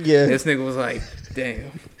bottom." Yeah. This nigga was like,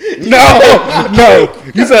 "Damn, No.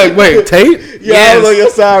 You said, wait, Tate? Yeah, Yes. I was on your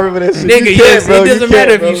side. I remember that shit. nigga, You yes, can't, bro. it You doesn't can't,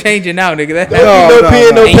 matter bro. if you changing out, nigga. That, No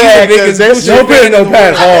pen, no And you pad. the 'cause biggest that bullshit shit- No pen, no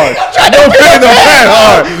pass hard. No pen, no pass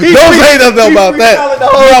hard. Don't say nothing about that. freestyling the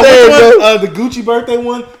whole thing, which bro. one? The Gucci birthday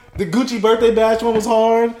one. The Gucci birthday bash one was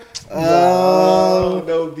hard. Oh,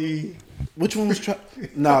 no D. Which one was?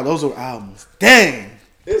 Nah, those were albums. Dang.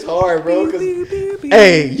 It's hard, bro.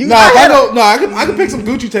 Hey, you No, I can pick some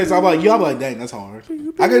Gucci tapes. I'm like, dang, that's hard.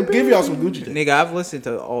 I could give y'all some Gucci tapes. Nigga, I've listened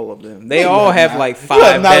to all of them. They all have like You 5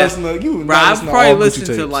 have not best. listened to- you have Bro, not I've listened to probably all Gucci listened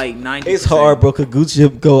to tapes. like 90%. It's hard, bro. Cause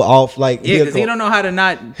Gucci go off like Yeah, because he don't know how to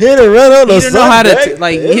not. hit a run on He the didn't know how to Sunday.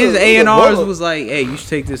 like Yeah, his it's A and a R's bubble. was like, hey, you should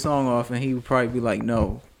take this song off, and he would probably be like,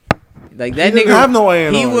 no. Like that He didn't nigga, have no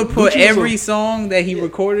A&R. he would put Gucci was every song that he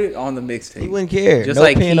recorded on the mixtape. He wouldn't care. Just no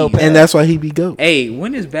like pen, no Keith. pad. And that's why he be GOAT. Hey,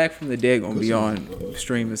 when is Back from the Dead gonna be on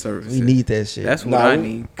streaming services? we need that shit. That's what Nah, I we-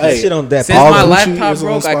 need. That Hey, shit on that. Since All my Gucci laptop is on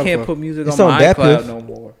broke, I can't Spotify. put music It's on on my Dat iCloud Piff. no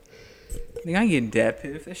more. Nigga, I ain't getting Dat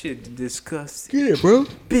Piff. That shit disgusting. Yeah, bro.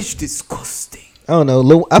 Bitch, disgusting. I don't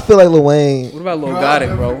know. I feel like Lil Wayne. What about Lil No, I'll Gotti,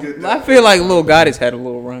 never bro? forget that. I feel like Lil Gotti's had a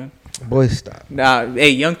little run. Boy, stop. Nah, hey,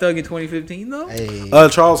 Young Thug in 2015 though. Hey,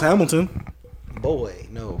 Charles Hamilton. boy,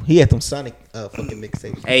 no. He had them Sonic fucking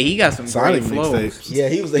mixtapes. Hey, he got some Sonic great flows. mixtapes. Yeah,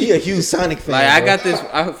 he a huge Sonic fan. Like I bro. got this.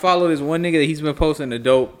 I follow this one nigga that he's been posting a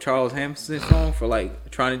dope Charles Hampson song for like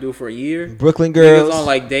trying to do it for a year. Brooklyn Niggas girls. on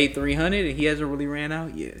like day 300 and he hasn't really ran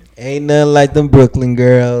out yet. Ain't nothing like them Brooklyn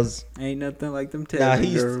girls. Ain't nothing like them Nah, Tevin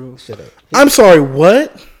he's girls. shut up. I'm sorry,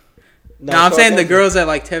 what? No, I'm saying the girls that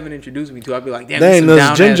like Tevin introduced me to. I'd be like, damn, Dang, this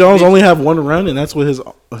does Jim Jones only have one run, and that's what his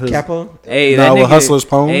Capo. Hey, Nah, that with nigga, Hustler's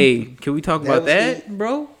Poem? Hey, can we talk That about was that,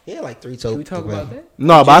 bro? He had like 3 Can we toes. talk about that?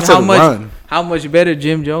 No, but I said how much, run. How much better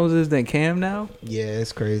Jim Jones is than Cam now, Yeah,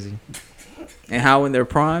 it's crazy. and how in their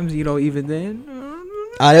primes, even then.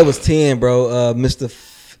 Ah, that was 10, bro. Mr.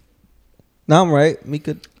 No, I'm right.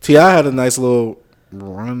 Mika. T.I. had a nice little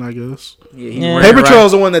run, I guess. Yeah, he Yeah. ran Paper right, Trail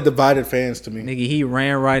is the one that divided fans to me. nigga. He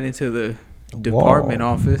ran right into the department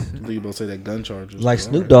office. I think you about to say that gun charges. Like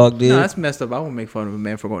Snoop Dogg did. No, that's messed up. I won't make fun of a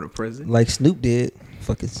man for going to prison. Like Snoop did.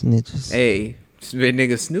 Fucking snitches. Hey,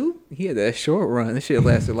 nigga Snoop, he had that short run. That shit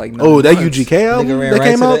lasted like 9 Oh, that months. UGK album Nigga ran that right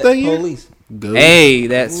came to out that year? Police. Good. Hey,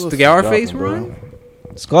 that Who else is Scarface dropping, bro? run.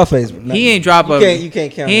 Scarface. He ain't drop you a. Can't, you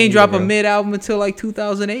can't count. He ain't him drop either, a bro. mid album until like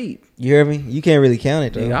 2008. You hear me? You can't really count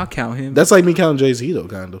it though. Nigga, I'll count him. That's like me counting Jay-Z, though,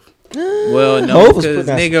 kind of. well, no, Hov was because putting out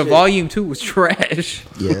some nigga, shit. Volume 2 was trash.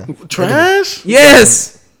 Yeah. Trash?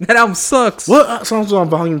 Yes, that album sucks. What songs was on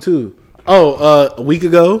Volume 2? Oh, a week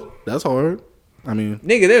ago. That's hard. I mean,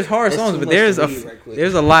 Nigga, there's hard That's songs, too but much there's to a read right quick.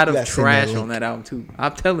 there's a lot You of gotta send trash that link. on that album too.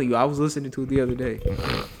 I'm telling you, I was listening to it the other day.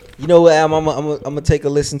 You know what album I'm gonna take a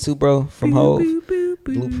listen to, bro? From Hov.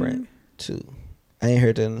 Blueprint 2. I ain't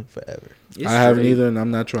heard that in forever. It's I haven't straight. either, and I'm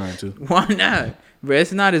not trying to. Why not? Bro,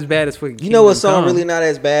 it's not as bad as fucking. You know what Kingdom song Come. really not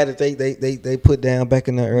as bad that they put down back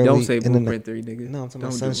in the early. Don't say in the- Blueprint 3, nigga. No, I'm talking Don't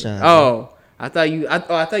about do it. Sunshine. Oh, I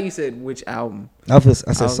thought you said which album. I said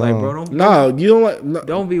I was song. like, bro, don't Nah, you don't like. No.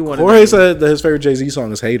 don't be one. Jorge of them. said that his favorite Jay-Z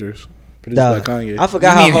song is Haters, produced by Dog, Kanye. I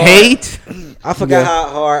forgot You mean how hard. hate? I forgot Yeah. how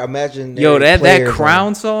hard Imagine. Yo, that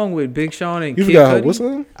Crown song with Big Sean and You Kid forgot Cudi. what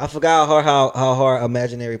song? I forgot how hard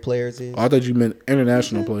Imaginary Players is. Oh, I thought you meant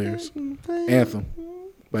international players. Anthem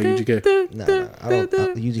by UGK. Nah, I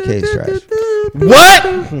don't. UGK is trash.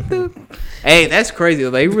 What? Hey, that's crazy.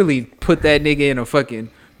 They really put that nigga in a fucking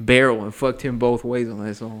barrel and fucked him both ways on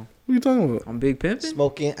that song. What are you talking about? On Big Pimpin'?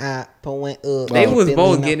 Smoking, pulling up. They was feeling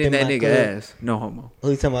both up getting in that my nigga club. ass. No homo.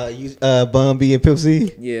 Who you talking about? You, Bun B and Pimp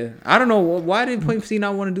C? Yeah. I don't know. Why did Pimp C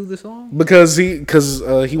not want to do the song? Because he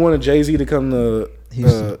wanted Jay-Z to come to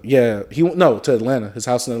Houston. to Atlanta, his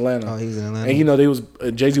house in Atlanta. Oh, he's in Atlanta. And you know they was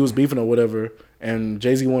Jay-Z was beefing or whatever, and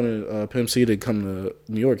Jay-Z wanted Pimp C to come to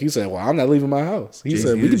New York. He said, "Well, I'm not leaving my house." He Jay-Z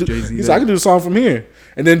said, "We is could do." Jay-Z He said, "I can do the song from here."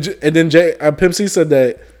 And then Pimp C said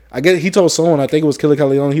that. I guess he told someone, I think it was Killer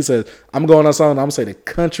Calione. He said, "I'm going on song. I'm gonna say the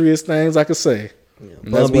countryest things I could say." And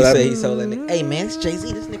that's Bun B what said happened. he told that nigga, "Hey man, it's Jay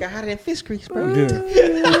Z. This nigga hotter than fish grease, bro."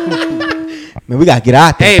 Yeah. Man, we gotta get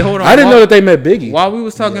out there. Hey, hold on. I didn't know that they met Biggie. While we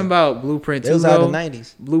was talking about Blueprint 2, It was out though, in the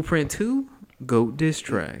 90s. Blueprint 2, GOAT diss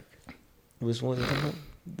track. Which one? You talking about?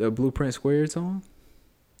 The Blueprint Squared song.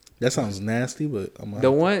 That sounds nasty, but I'm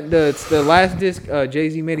The one, the last disc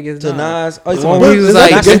Jay-Z made against To Nas. Nas. Oh, The you one talking where about- he was Is that like,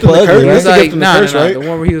 the Gift Simple and the Ugly, Curse? He right? was That's the like, gift and the nah, curse, right? the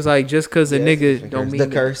one where he was like, just cause a Yeah, nigga don't mean the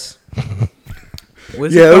that- curse.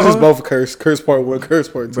 What's Yeah, it was called? just both curse part 1, curse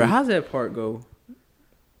part 2. Bro, how's that part go?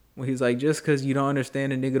 When he's like, just cause you don't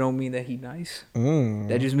understand a nigga don't mean that he nice.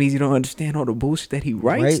 That just means you don't understand all the bullshit that he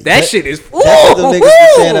writes. Right. That shit is. That's what the niggas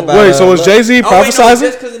be saying about. Wait, so was Jay-Z Oh, wait, no, prophesizing?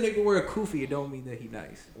 just cause a nigga wear a kufi, it don't mean that he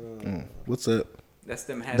nice. What's that? That's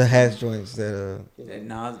them hats. the hash joints that That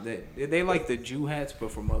Nas, that they like the Jew hats,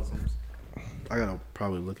 but for Muslims. I gotta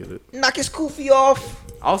probably look at it. knock his kufi off.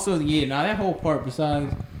 Also, yeah, now that whole part.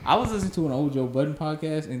 Besides, I was listening to an old Joe Budden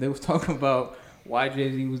podcast, and they was talking about why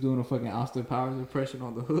Jay-Z was doing a fucking Austin Powers impression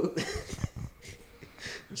on the hook.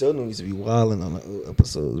 Joe needs to be wilding on the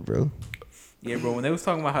episodes, bro. Yeah, bro. When they was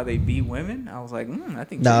talking about how they beat women, I was like, I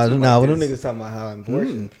think. Nah, Chase would nah. like When them this. niggas talking about how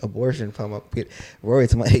abortion, talking about Rory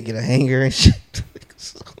talking about get a hanger and shit.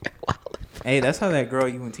 Hey, that's how that girl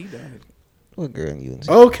UNT died. What girl you?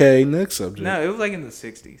 Okay, next subject. No, it was like in the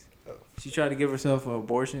 60s. She tried to give herself an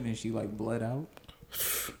abortion and she like bled out.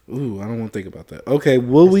 Ooh, I don't want to think about that. Okay,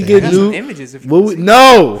 will we I get got some new? images if you Will want we, to see.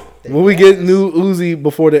 no. Will we get new Uzi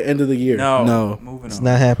before the end of the year? No, moving It's on.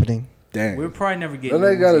 not happening. Damn. We'll probably never get. That new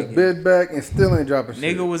nigga got Uzi his again. bid back and still ain't dropping shit.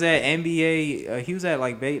 Nigga was at NBA. He was at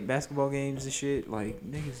like basketball games and shit. Like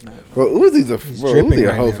niggas not. Bro, Uzi's dripping Uzi a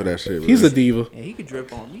right hoe now. for that shit. Bro. He's a diva. Yeah, he could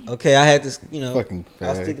drip on me. Okay, I had this. Fucking I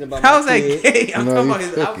was fag. thinking about How's my that kid. gay? I'm No, talking he about his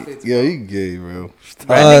fucking- outfits. Yeah, bro. he gay, bro. Stop.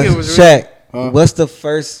 That nigga was really- Shaq, Huh? what's the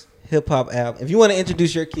first hip hop album? If you want to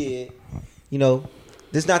introduce your kid, this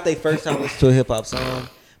is not their first time listening to a hip hop song,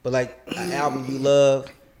 but like an album you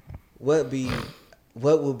love, what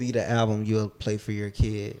will be the album you'll play for your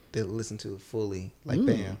kid to listen to fully? Like,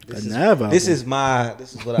 bam, this is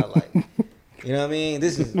what I like. You know what I mean?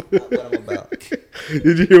 This is what I'm about.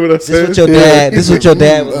 Did you hear what I This said? is what your dad. This is what your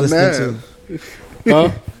dad was A listening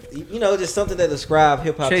Huh? to. Just something that describe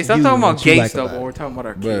hip hop. Chase, to I'm you talking and about what you gay like stuff, about but it. we're talking about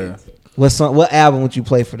our Bruh. kids. What album would you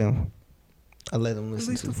play for them? I let them listen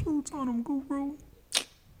Release the to. flutes on them, guru.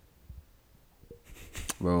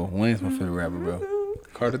 Bro, Wayne's my favorite rapper, bro.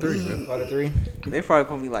 Carter 3, bro. Carter 3. They probably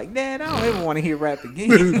gonna be like, Dad, I don't ever want to hear rap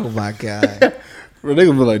again. Oh my god. Bro, they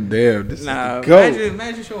gonna be like, damn, this Nah, is the GOAT.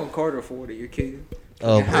 imagine showing Carter 4 to your kid.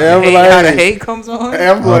 Oh, How, Yeah, the I'm hate, like, how the hey. hate comes on. Hey,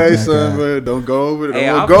 I'm like, my hey, son, God. bro, don't go over, Hey,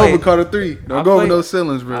 don't I'll go play- over Carter 3. Don't I'll go over play- those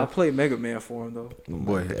ceilings, I'll bro. play Mega Man for him though.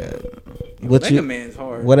 Boy, what Mega you? Man's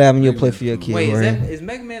hard. What album you'll play for your kid? Wait, Ryan? is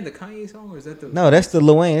Mega Man the Kanye song or is that the No, that's the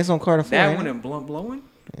Lil Wayne. It's on Carter 4. that ain't one it? and Blunt Blowing?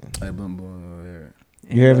 hey, boom, boom, over here.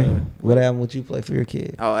 You hear me? What album would you play for your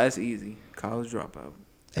kid? Oh, that's easy. College Dropout.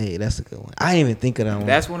 Hey, that's a good one. I didn't even think of that one.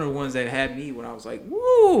 That's one of the ones that had me when I was like,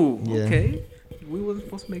 woo, Yeah. okay. We wasn't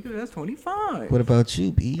supposed to make it. That's 25. What about you,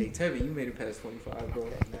 Hey, B? Tevin, you made it past 25, bro.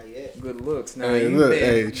 Not yet. Good looks. Nah, Hey, you look, made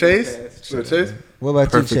it hey, Chase. Look, Chase. What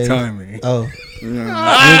about Perfect you, Chase? timing. Oh, you ain't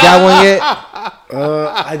got one yet?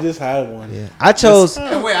 I just had one. Yeah, I chose.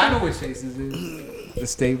 Hey, wait, I know what Chase's is. The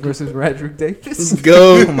State versus Radrick Davis.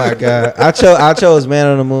 Go. Oh my god, I chose "Man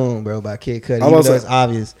on the Moon," bro, by Kid Cudi. I Even was though like- it's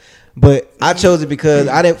obvious, but I chose it because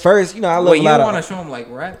I didn't first. I love Wait, a you lot want to of. show him like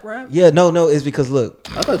rap? Yeah, no, it's because look,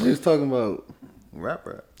 I thought you was talking about rap.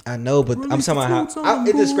 I know, but I'm Release talking the about fruits how on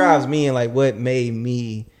it the describes me and like what made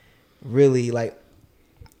me really like.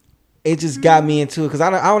 It just got me into it because I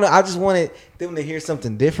don't know. I just wanted them to hear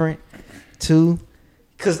something different too,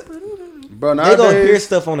 because Bro, they're gonna hear nowadays,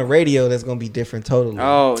 stuff on the radio that's gonna be different totally.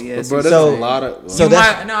 Oh, yes. bro, there's So- a lot of. so You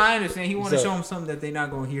that's- might, no, I understand. He want to So- show him something that they're not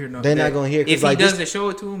gonna hear. No, They're not that- gonna hear, 'cause, If like, he this- doesn't show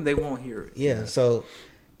it to them, they won't hear it. Yeah, so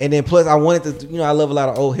and then plus I wanted to, I love a lot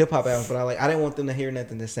of old hip hop albums, but I didn't want them to hear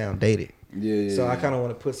nothing that sound dated. Yeah. So I kind of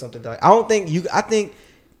want to put something like I don't think you. I think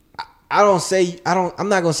I don't say I don't. I'm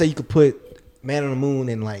not gonna say you could put Man on the Moon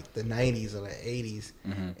in like the 90s or the 80s,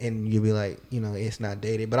 and you'll be like, it's not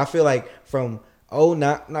dated. But I feel like from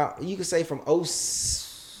you could say from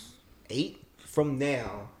 08 from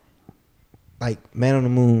now, like Man on the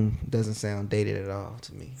Moon doesn't sound dated at all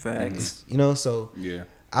to me. Facts. So Yeah.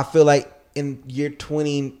 I feel like in year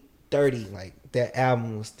 2030, like that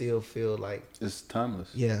album will still feel like. It's timeless.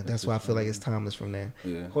 Yeah, that's why I feel like it's timeless from there.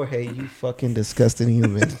 Yeah. Jorge, you fucking disgusting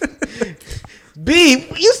human. B,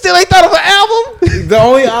 you still ain't thought of an album? The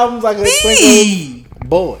only albums I can think of,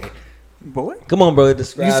 boy. Boy. Come on, bro. It You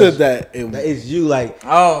describes. said that. That is you, like.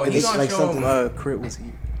 Oh, It's he's gonna like show him something- Crit was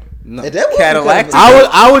here. No. That was Cadillac. because-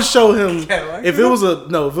 I would show him Cadillac. if it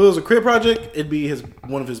was a Crip project, it'd be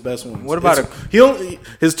one of his best ones. What about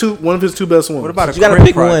one of his two best ones? What about a You gotta Crit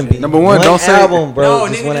pick one, project? B. Number one, don't say- album, bro. No,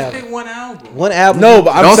 just nigga, one just album. pick one album. One album. No,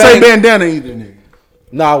 but I'm Don't saying, say bandana either, nigga.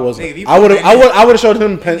 No, I wasn't. Nigga, if you I would put have. Bandana- I would have showed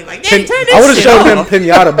him. Like, hey, turn this I would have shit showed him off.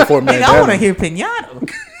 Pinata before man. Nigga, I want to hear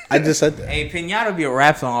Pinata. I just said that. Hey, Pinata be a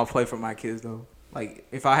rap song I'll play for my kids though. Like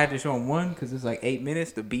if I had to show them one, because it's like 8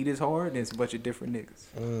 minutes, the beat is hard, and it's a bunch of different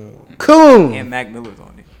niggas. Cool. And Mac Miller's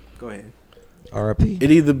on it. Go ahead. R.I.P.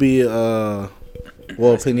 It'd either be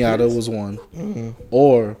Pinata was one,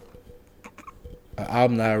 or an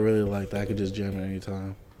album that I really liked that I could just jam at any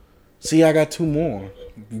time. See, I got two more.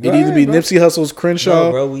 It'd either be Nipsey Hussle's Crenshaw.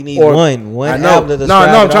 No, bro, we need or- one. One I know. album to No, describe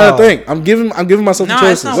I'm it trying all. to think. I'm giving myself the No,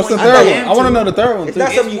 choices. it's not What's the one- third I one? I want to know the third one It's too.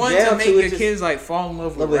 not something It's you one jam to make to, your it's just- kids like fall in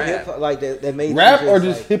love with Love rap. hip hop, like that made Rap you or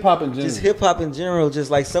just like, hip hop in general? just hip hop in general, just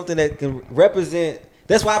like something that can represent.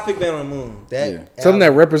 That's why I picked Man on the Moon. That Yeah. Something that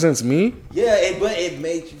album. represents me. Yeah, but it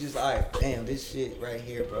made you just like, damn, this shit right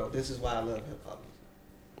here, bro. This is why I love hip hop.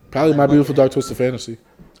 Probably My Beautiful Dark Twisted Fantasy.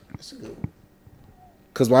 That's a good one.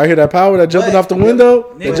 Cause when I hear that power that jumping But- off the window,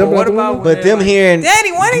 Nigga, that jumping what out the about window. But them hearing,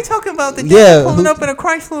 Daddy, why they talking about the Yeah, dude pulling who- up in a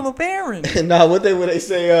Chrysler little Baron? nah, what they when they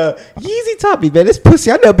say, Yeezy taught me, man, this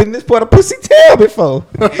pussy, I never been in this part of pussy tail before.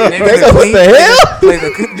 They go, what the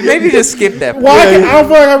hell? Maybe just skip that. Why? I don't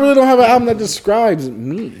feel like I really don't have an album that describes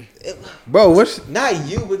me. Bro, what's Not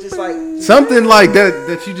you, but just like, something like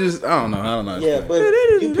that you just I don't know. yeah, but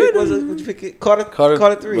you pick, would you pick it? Carter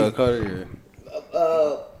 3. Well, Carter,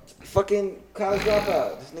 yeah. Fucking college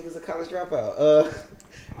dropout. This nigga's a college dropout.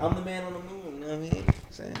 I'm the man on the moon, you know what I mean?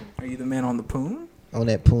 Saying. Are you the man on the poon? On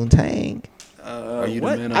that poontang. Are you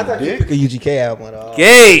what? the man I on the thought you dick? pick a UGK album at all.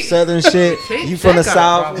 Gay. Southern shit. You from the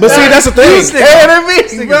South. But see, that's the thing. This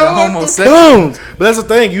nigga's a homosexual. Boom. But that's the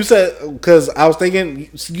thing. You said because I was thinking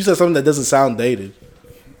you said something that doesn't sound dated.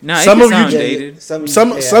 Nah, it Some can of you sound just- dated.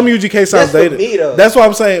 Some UGK UGK sounds That's for dated. me, though. That's what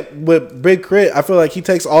I'm saying with Big Crit. I feel like he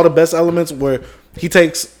takes all the best elements where he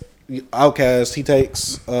takes Outkast, he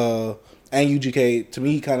takes and UGK. To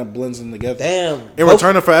me, he kind of blends them together. Damn. In Both-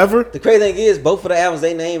 Return of Forever. The crazy thing is, both of the albums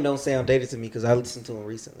they named don't sound dated to me because I listened to them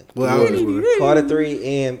recently. Well, I was- Carter 3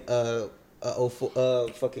 and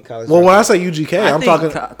fucking college. well, when I Dropout. say UGK, I I'm think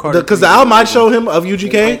talking Carter because III the album I is- show him of Make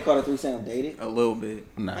UGK. Carter 3 sound dated. A little bit.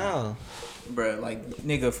 Nah. Oh. Bruh, like,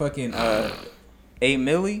 nigga, fucking, A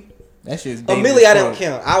Millie? That shit's Oh, dated. Millie, I as don't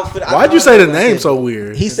fuck. count. Why'd you say the name so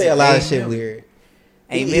weird? He say a lot of A shit Millie. weird.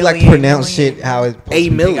 A He Millie, like to A pronounce Millie. shit how it's supposed A to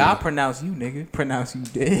be. Millie. Nigga, I'll pronounce you, nigga. Pronounce you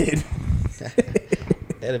dead.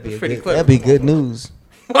 That'd be Pretty good. clever. That'd be good news.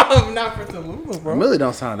 Not for Tallulah, bro. Millie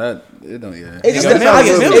don't sound that. It don't. Yeah. It's just Nigga, that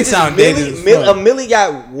Millie- Millie sound dated as fuck. Millie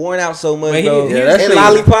got worn out so much, But though. yeah, that And shit-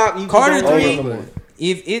 Lollipop, you Carter just don't 3, know no more.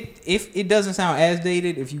 if it doesn't sound as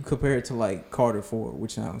dated if you compare it to like Carter 4,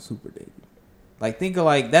 which sounds super dated. Like think of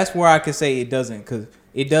like that's where I could say it doesn't because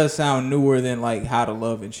it does sound newer than like How to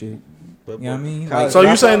Love and shit. You know what I mean? Like, So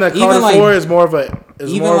you're saying that Even Carter like- 4 is more of a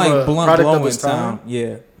even more like of a Blunt product of Blowing his time? sound,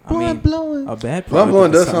 yeah. I Blunt mean, Blowing. a bad Blunt product Blowing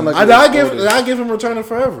of does his sound time. like I give him Return of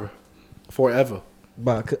Forever.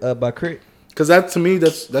 By Crit. Because that to me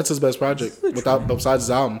that's his best project without besides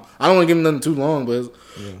his album. I don't want to give him nothing too long, but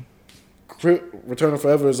Return of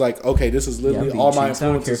Forever is like okay, this is Yeah, I'm literally being all my cheeks. I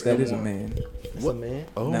don't care influences. if that in is a one. man. That's a man.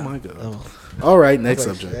 Oh Nah. my god! Oh. All right, next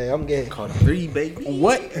subject. Hey, I'm gay. Carter 3, baby.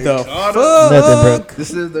 What the fuck? Nothing, bro.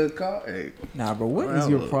 This is the car. Hey. Nah, bro, what is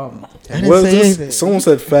your problem? I didn't What say is this? anything. Someone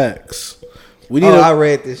said facts. We need Oh, to I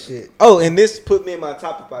read this shit. Oh, and this put me in my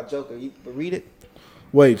topic about Joker. You read it?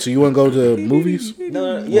 wait. So you want to go to movies?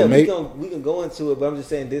 No, yeah, Well, mate- we can go into it, but I'm just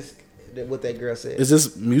saying what that girl said. Is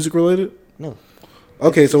this music related? No.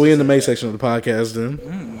 Okay, so we in the May section of the podcast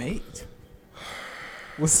then. Mate.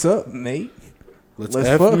 What's up, mate? Let's Let's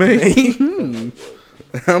F fuck, me. mate.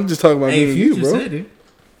 I'm just talking about Hey, me and you you, just bro. said it.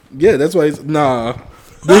 Yeah, that's why. Nah.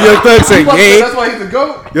 Then Young Thug said yay. That's why he's the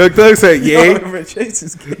goat. Young Thug said yay. Bro, Chase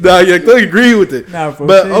is good. Nah, Young Thug agreed with it. Nah, bro,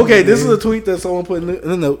 But Chase okay, is this is good. a tweet that someone put in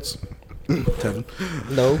the notes. Tevin.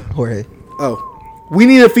 No, Jorge. Oh, we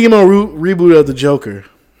need a female reboot of the Joker.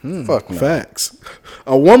 Fuck no. Facts.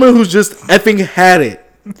 A woman who's just effing had it.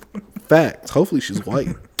 Facts. Hopefully she's white.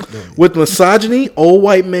 With misogyny, old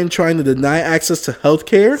white men trying to deny access to health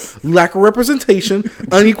care, lack of representation,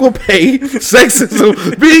 unequal pay,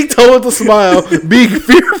 sexism, being told to smile, being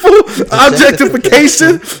fearful,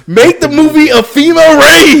 objectification, make the movie a female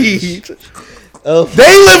rage. Oh,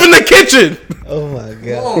 They live in the kitchen. oh my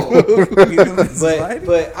god.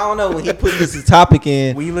 But I don't know when he put this topic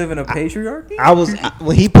in. We live in a patriarchy?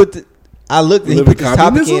 When he put the, I looked and he Live in put this topic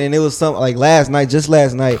communism? in, and it was something like just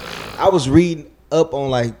last night. I was reading up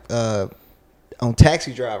on on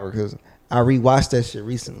Taxi Driver because I rewatched that shit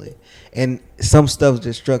recently, and some stuff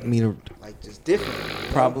just struck me to like just different.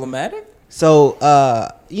 Problematic? So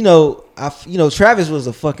Travis was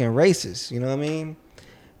a fucking racist. You know what I mean?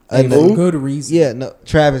 Hey, And for who? good reason. Yeah, no,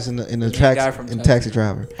 Travis in the guy taxi from in Taxi Taxi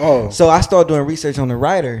Driver. Oh. So I started doing research on the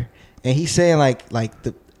writer, and he's saying like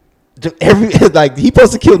every like he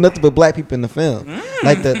supposed to kill nothing but black people in the film.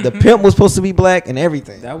 Like the pimp was supposed to be black and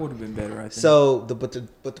everything. That would have been better, I think. So but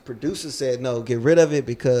the producer said no, get rid of it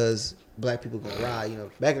because black people gonna riot. You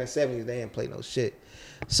know, back in the '70s they didn't play no shit.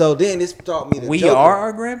 So then this taught me the we Joker. are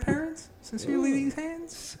our grandparents? Sincerely, these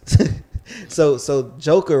hands? So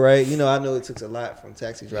Joker, right? You know, I know it took a lot from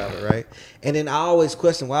Taxi Driver, right? And then I always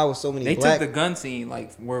question why was so many They black. took the gun scene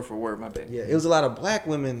like word for word, my bad. Yeah, it was a lot of black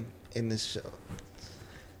women in this show,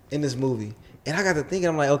 in this movie, and I got to thinking,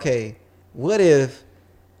 I'm like, okay, what if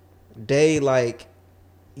they like,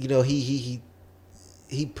 you know, he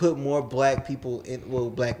put more black people in,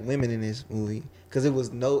 black women in this movie because it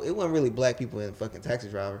wasn't really black people in fucking Taxi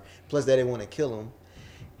Driver. Plus, they didn't want to kill him.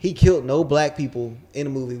 He killed no black people in the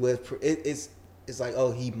movie. It's like,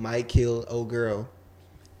 oh, he might kill old girl,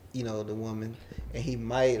 the woman, and he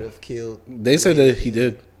might have killed. They said that he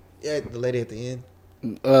did. Yeah, the lady at the end.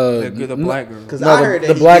 The black girl. Because No, I heard the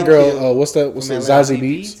that he black did girl. kill What's that? What's that? Atlanta Zazie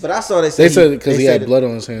Beats. But I saw They said because he had that- blood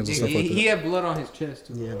on his hands and stuff like He that. had blood on his chest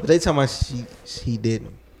too. Yeah, but they talking about he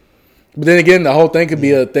didn't. But then again, the whole thing could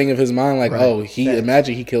be a thing of his mind, like, Right. oh, he Facts.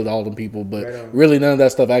 imagine he killed all them people, but Right on. really none of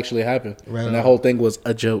that stuff actually happened, Right and that on. whole thing was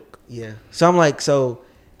a joke. Yeah. So I'm like,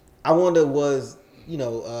 I wonder was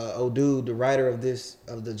dude, the writer of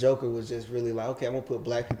the Joker was just really like, okay, I'm gonna put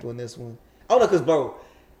black people in this one. I don't know, cause bro,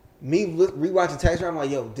 me rewatching Taxi Driver, I'm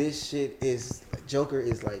like, yo, this shit is Joker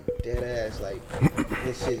is like dead ass, like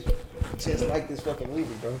this shit just like this fucking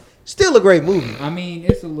movie, bro. Still a great movie. I mean,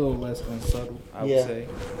 it's a little less unsubtle, I Yeah. would say,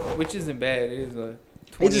 which isn't bad. It is a.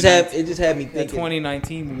 It just had me The thinking.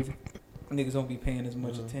 2019 movie. Niggas don't be paying as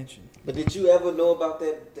much attention. But did you ever know about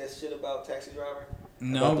that shit about Taxi Driver?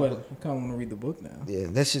 No, About the but book? I kind of want to read the book now. Yeah,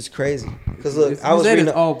 that shit's crazy. Cause look, It's- I was that reading.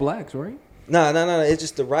 is all blacks, right? No. It's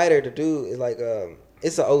just the writer, the dude. Is like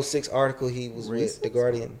it's a 06 article he was with the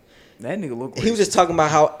Guardian. That nigga look. He was just talking about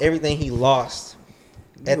how everything he lost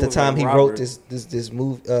at the look time like he Robert. wrote this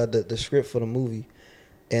movie, the script for the movie,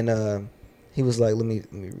 and he was like, let me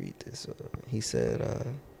read this. He said,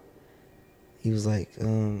 he was like,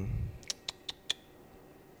 damn,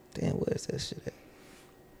 where's that shit at?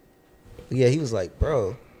 Yeah, he was like,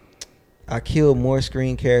 bro, I killed more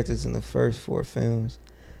screen characters in the first 4 films.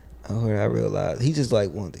 I realized he just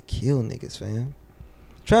like wanted to kill niggas, fam.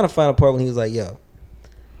 Trying to find a part when he was like, yo,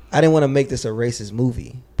 I didn't want to make this a racist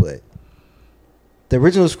movie, but the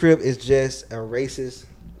original script is just a racist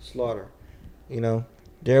slaughter.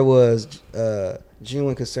 There was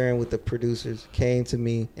genuine concern with the producers came to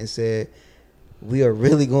me and said, we are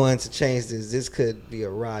really going to change this. This could be a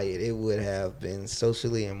riot. It would have been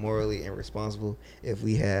socially and morally irresponsible if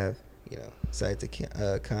we have, cite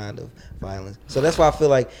the kind of violence. So that's why I feel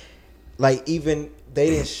like even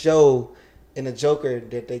they didn't show in the Joker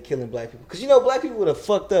that they killing black people. Because black people would have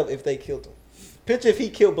fucked up if they killed them. Picture if he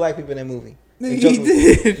killed black people in that movie. The He Joker-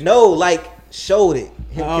 did. No, showed it.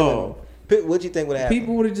 Him Oh. killing them. What you think would happen?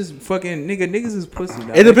 People would have just fucking niggas is pussy.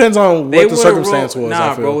 Dog. It depends on They what the would've circumstance wrote, was.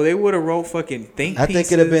 Nah, I feel. bro, they would have wrote fucking think I pieces.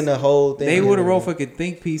 think it'd have been the whole thing. They would have wrote fucking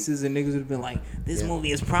think pieces, and niggas would have been like, "This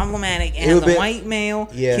movie is problematic as would've a been- white male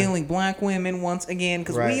Yeah. killing black women once again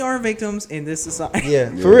because Right. we are victims in this society." Yeah,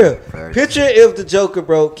 Yeah, for real. facts. Picture if the Joker,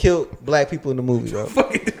 bro, killed black people in the movie, bro.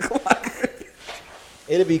 Fucking the clock.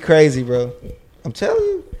 It'd be crazy, bro. I'm telling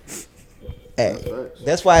you. Hey,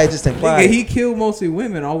 that's why I just implied. Nigga, he killed mostly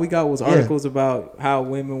women. All we got was Yeah. articles about how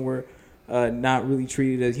women were not really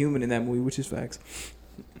treated as human in that movie, which is facts.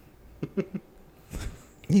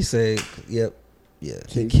 He said, "Yep, yeah,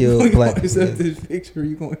 he killed black Is people." that this picture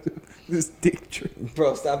you going to this dick trick?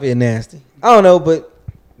 Bro, stop being nasty. I don't know, but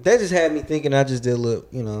that just had me thinking. I just did look,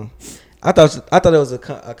 I thought it was a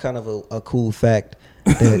kind of a cool fact.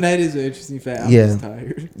 That, That is an interesting fact. I'm Yeah. just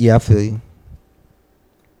tired. yeah, I feel you,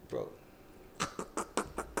 bro.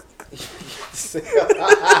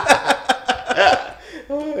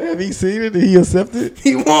 Have you seen it? Did he accept it?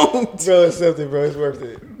 He won't. Bro, accept it, bro. It's worth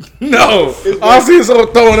it. No, I see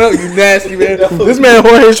someone throwing up. You nasty man. This man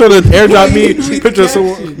Jorge trying to airdrop me picture of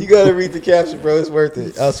someone. You gotta read the caption, bro. It's worth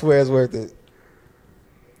it. I swear it's worth it.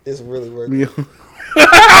 It's really worth it.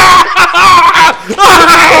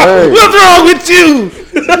 What's wrong with you?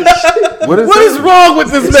 What What is wrong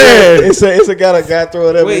with this man? It's a guy throw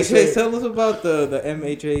it up. Wait, and say- Chase, tell us about the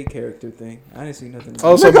MHA character thing. I didn't see nothing.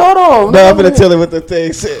 Oh, so Hold on. No, I'm gonna tell you what the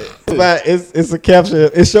thing said. It's a caption.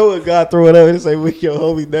 It's showing God throw it up and it say, "With your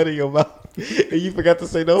homie nut in your mouth," and you forgot to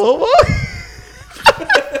say no homo.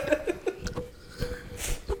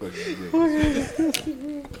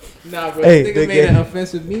 Nah, bro. Hey, This they nigga made get- an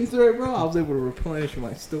offensive meme thread, bro. I was able to replenish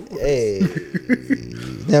my store. Hey,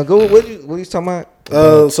 now go. What you talking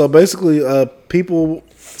about? So basically, people,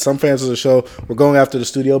 some fans of the show, were going after the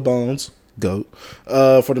Studio Bones goat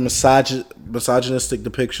for the misogynistic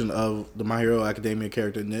depiction of the My Hero Academia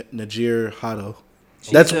character Najir Hado.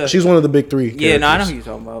 She's one of the big 3. Yeah, no, I know characters. who you're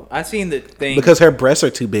talking about. I seen the thing. Because her breasts are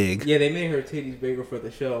too big. Yeah, they made her titties bigger for the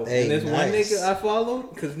show. Hey, and this one nice. nigga I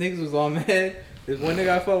followed, because niggas was all mad. This one nigga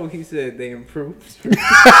I followed, he said they improved.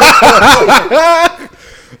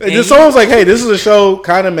 And just someone's like, "Hey, this is a show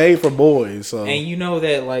kind of made for boys." So And you know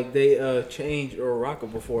that like they changed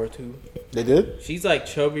Uraraka before too. they did. She's like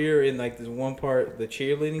chubbier in like this one part, the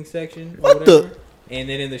cheerleading section. Or What the- whatever. And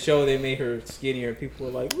then in the show they made her skinnier, and people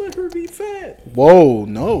were like, "Let her be fat." Whoa,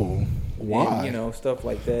 no, why? And, stuff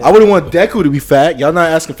like that. I wouldn't want Deku to be fat. Y'all not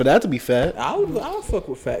asking for that to be fat. I would fuck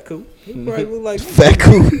with Fat Cool. He probably look like Fat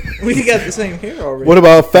cool. We got the same hair already. What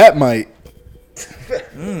about Fat Mite?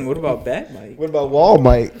 What about Bat Mike? What about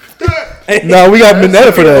Walmart? No, we got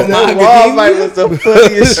Minetta for that. Walmart was the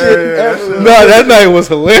funniest shit ever. No, that night was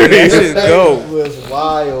That hilarious. shit That go. was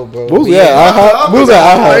wild, bro. What was that? What was that?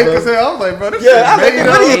 I was like, bro, this Yeah, I was shit like, made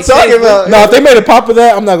what are up. you talking about? No, if they made a pop of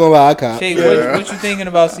that, I'm not gonna lie, I cop. Shay, what you thinking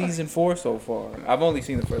about season 4 so far? I've only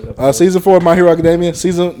seen the first episode. Season 4 of My Hero Academia.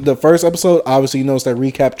 The first episode, obviously you notice that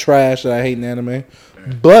recap trash that I hate in anime.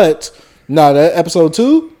 But no, that episode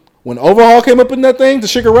 2, when Overhaul came up in that thing, the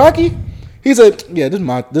Shigaraki, he said, "Yeah, this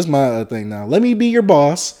is my thing now. Let me be your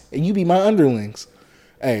boss, and you be my underlings."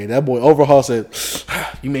 Hey, that boy Overhaul said,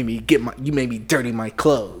 "You made me dirty my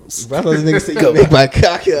clothes." I thought this nigga said you make my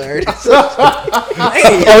cock hard.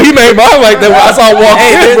 Oh, he made mine like that when I saw him walk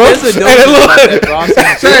in, bro. There's a dope And it look- about that, bro. I'm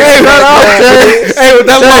saying- Hey, with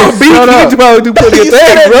that long beat, you can probably do plenty of He said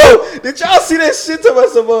things, that, bro. Did y'all see that shit? Talking about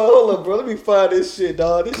some, hold up, bro. Let me find this shit,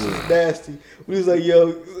 dog. This shit's nasty. He was like,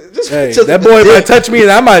 yo, Hey, just that a boy dick. might touch me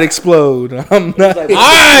and I might explode. I'm not. Like,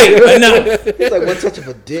 Alright, enough. He's like one touch of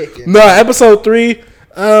a dick. No, episode 3.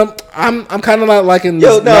 I'm kind of not liking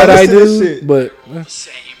Yo, this no, night I listen to this do, shit. but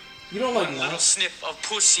Same. You don't like One Nana? little sniff of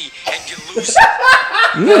pussy and you lose it.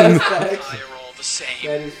 They're all the same.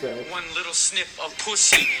 That is fact. One little sniff of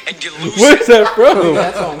pussy and you lose where's it. that from?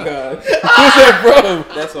 That's on God. Where's that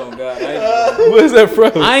from? That's on God. I ain't, Where's that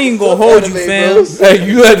from? I ain't gonna hold you, fam. Bro. Hey,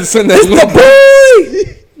 you had to send that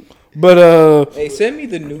link. But Hey, send me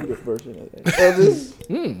the nude version of that.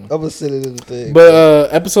 I'm gonna send it in the thing.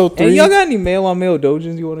 episode 3. Hey, y'all got any mail on mail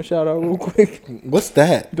dojins you want to shout out real quick? What's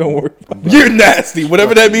that? Don't worry. You're nasty.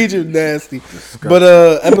 Whatever that means, you're nasty. But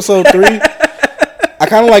episode 3, I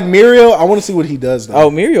kind of like Mirio. I want to see what he does though. Oh,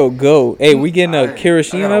 Mirio, go. Hey, we getting a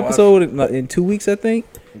Kirishima episode in 2 weeks, I think.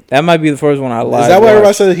 That might be the first one I live. Is that why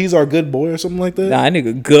everybody said he's our good boy or something like that? Nah,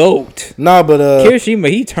 nigga, goat. Nah, but Kirishima,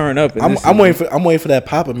 he turn up. In this I'm season. waiting for that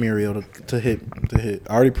pop of Mirio to hit.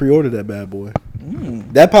 I already pre-ordered that bad boy.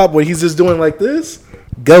 That pop where he's just doing like this.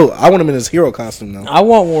 Go! I want him in his hero costume now. I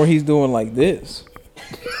want more. He's doing like this.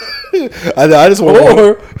 I just want.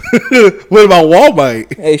 Or What about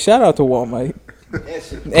Walmart? hey, shout out to Walmart.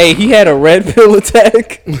 Hey, he had a red pill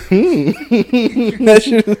attack. That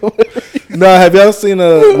shit is hilarious. No, have y'all seen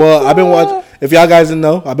Well, I've been watching. If y'all guys didn't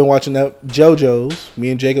know, I've been watching that JoJo's. Me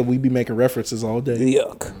and Jacob, we be making references all day.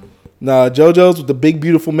 Yuck. Nah, JoJo's with the big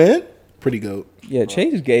beautiful man, pretty goat. Yeah,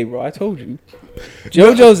 Chase is gay, bro. I told you.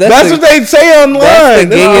 JoJo's That's the, what they say online. that's the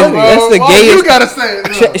gayest. That's the gayest. You gotta say it.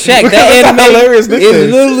 No. Shaq, that That's anime hilarious is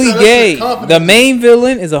nickname. literally gay. confidence. The main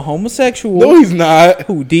villain is a homosexual. No, he's not.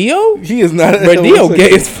 Who, Dio? He is not. Bro, Dio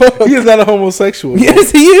gay as fuck. He is not a homosexual.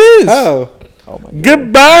 Yes, he is. How? Oh my God.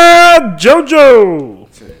 Goodbye, JoJo.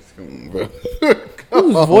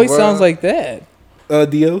 Whose voice sounds like that?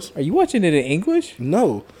 Dio's. Are you watching it in English?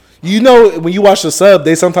 No. You know, when you watch the sub,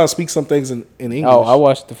 they sometimes speak some things in English. Oh, I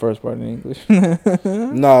watched the first part in English.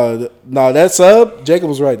 No, that sub, Jacob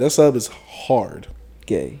was right. That sub is hard.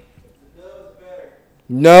 Gay.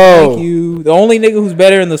 No. Thank you. The only nigga who's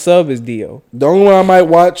better in the sub is Dio. The only one I might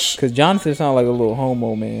watch, Cause Jonathan sounds like a little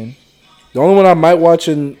homo man. the only one I might watch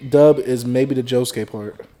in dub is maybe the Josuke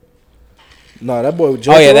part. No, that boy.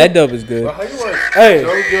 Jojo, Oh yeah, that dub is good. How you like Hey,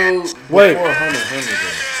 JoJo wait. before Hunter though?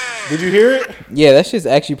 Did you hear it? Yeah, that shit's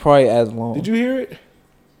actually probably as long. Did you hear it?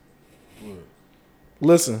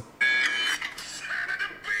 Listen.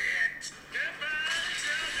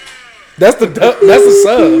 That's the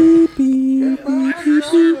sub.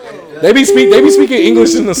 They be speaking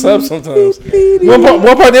English in the sub sometimes.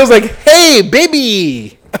 One part they was like, "Hey,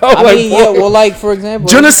 baby." I mean, yeah. Well, like for example,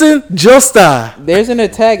 Jonathan Josta. there's an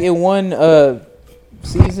attack in one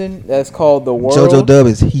season that's called the World. JoJo Dub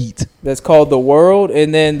is heat. That's called the World,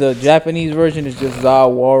 and then the Japanese version is just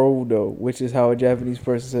Zawarudo, which is how a Japanese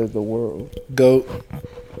person says the world. Goat.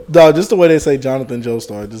 Dog, just the way they say Jonathan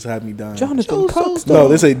Joestar just had me dying. Jonathan Cox. No,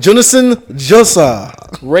 they say Jonathan Josa.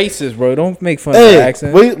 Racist, bro. Don't make fun of the Hey,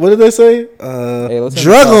 accent. wait, what did they say? Hey, let's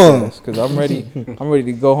Dragon. because I'm ready. I'm ready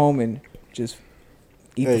to go home and just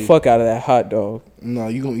eat the Hey. fuck out of that hot dog. No,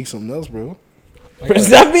 you gonna eat something else, bro.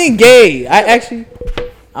 Stop being gay. I got Hey,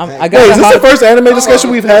 is a this hot. the first anime discussion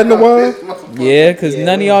we've had in a while? Yeah, because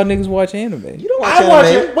none of y'all niggas watch anime. You don't watch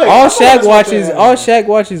anime. All Shaq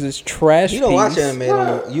watches is trash. You don't watch piece. anime.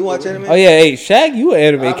 Don't you? You watch anime? Oh yeah, hey Shaq, you an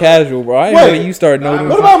anime casual, bro. I didn't know Wait. you started noticing.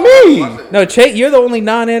 What about me? No, Chase, you're the only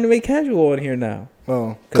non-anime casual on here now. Oh,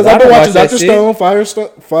 'Cause because I I've been don't watching watch that Dr. shit. Stone,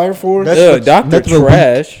 Fire Force. That's- Doctor that's what we-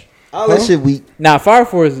 Trash. All that shit weak. Nah, Fire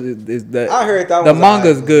Force is the. I heard that the was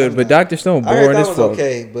manga's alright, good, but but Doctor Stone I heard boring that as was fuck.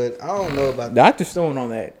 okay, but I don't know about that. Doctor Stone on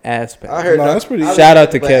that aspect. I heard No, that- that's pretty- I Shout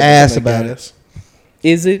out to but Kevin. Ass about it.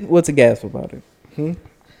 Is it? What's a gas about it?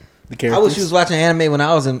 The I characters. wish you was watching anime when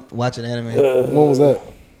I was watching anime. When was that?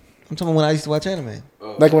 I'm talking about when I used to watch anime.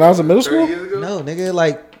 Like when I was in middle school? 30 years ago? No, nigga,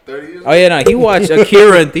 like 30 years ago? Oh yeah, no, he watched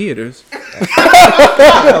Akira in theaters.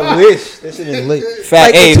 I wish that shit is lit.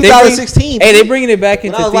 Fact, Like hey, in they bring- 2016. Hey, they bringing it back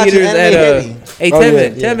When into I was watching theaters at anime, baby. Hey, Oh,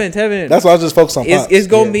 Tevin, yeah. Tevin. That's why I was just focused on Pops. It's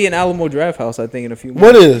gonna be in Alamo Draft House, I think, in a few months.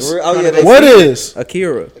 What is? Oh yeah, they What is?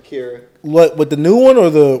 Akira? Akira. What with the new one or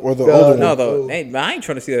the older one? No, though. I ain't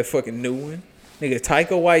trying to see that fucking new one. Nigga,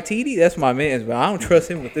 Taika Waititi, that's my man, but I don't trust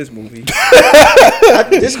him with this movie.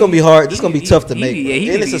 This gonna be hard. This gonna be tough to he- make. yeah, bro. he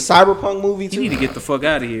And need it's to a cyberpunk movie You too. need to get the fuck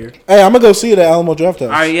out of here. Hey, I'm gonna go see it at Alamo Draft House.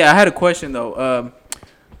 All right, yeah, I had a question though.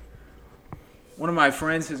 One of my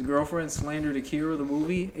friends, his girlfriend, slandered Akira the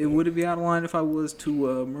movie. Would it be out of line if I was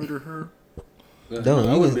to murder her? Don't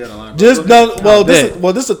I wouldn't be out of line. Just no. Well, bet.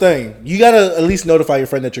 this is the thing. You gotta at least notify your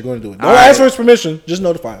friend that you're going to do it. Don't All right. ask for his permission. Just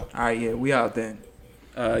notify him. All right, yeah, we out then.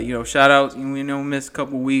 Shout out. We missed a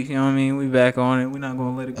couple weeks. You know what I mean? We back on it. We're not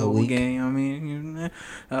gonna let it go week. again. You know what I mean?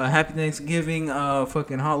 Happy Thanksgiving.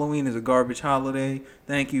 Fucking Halloween is a garbage holiday.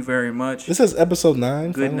 Thank you very much. This is episode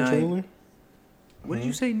 9. Good final night. trailer. What did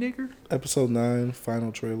you say, nigger? Episode 9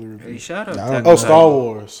 final trailer Hey, review. shout out. No. Attack Oh, on Star Titan.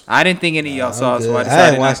 Wars. I didn't think any of y'all saw it, so I good. I decided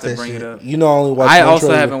haven't not watched to that bring shit. it up. You know, I only watched I one also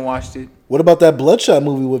trailer. haven't watched it. What about that Bloodshot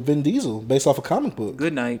movie with Vin Diesel based off a comic book?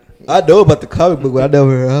 Good night. I know about the comic book, but I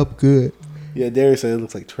never heard I'm good. Yeah, Darius said it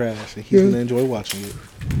looks like trash, and he's gonna enjoy watching it.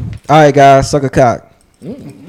 All right, guys, suck a cock.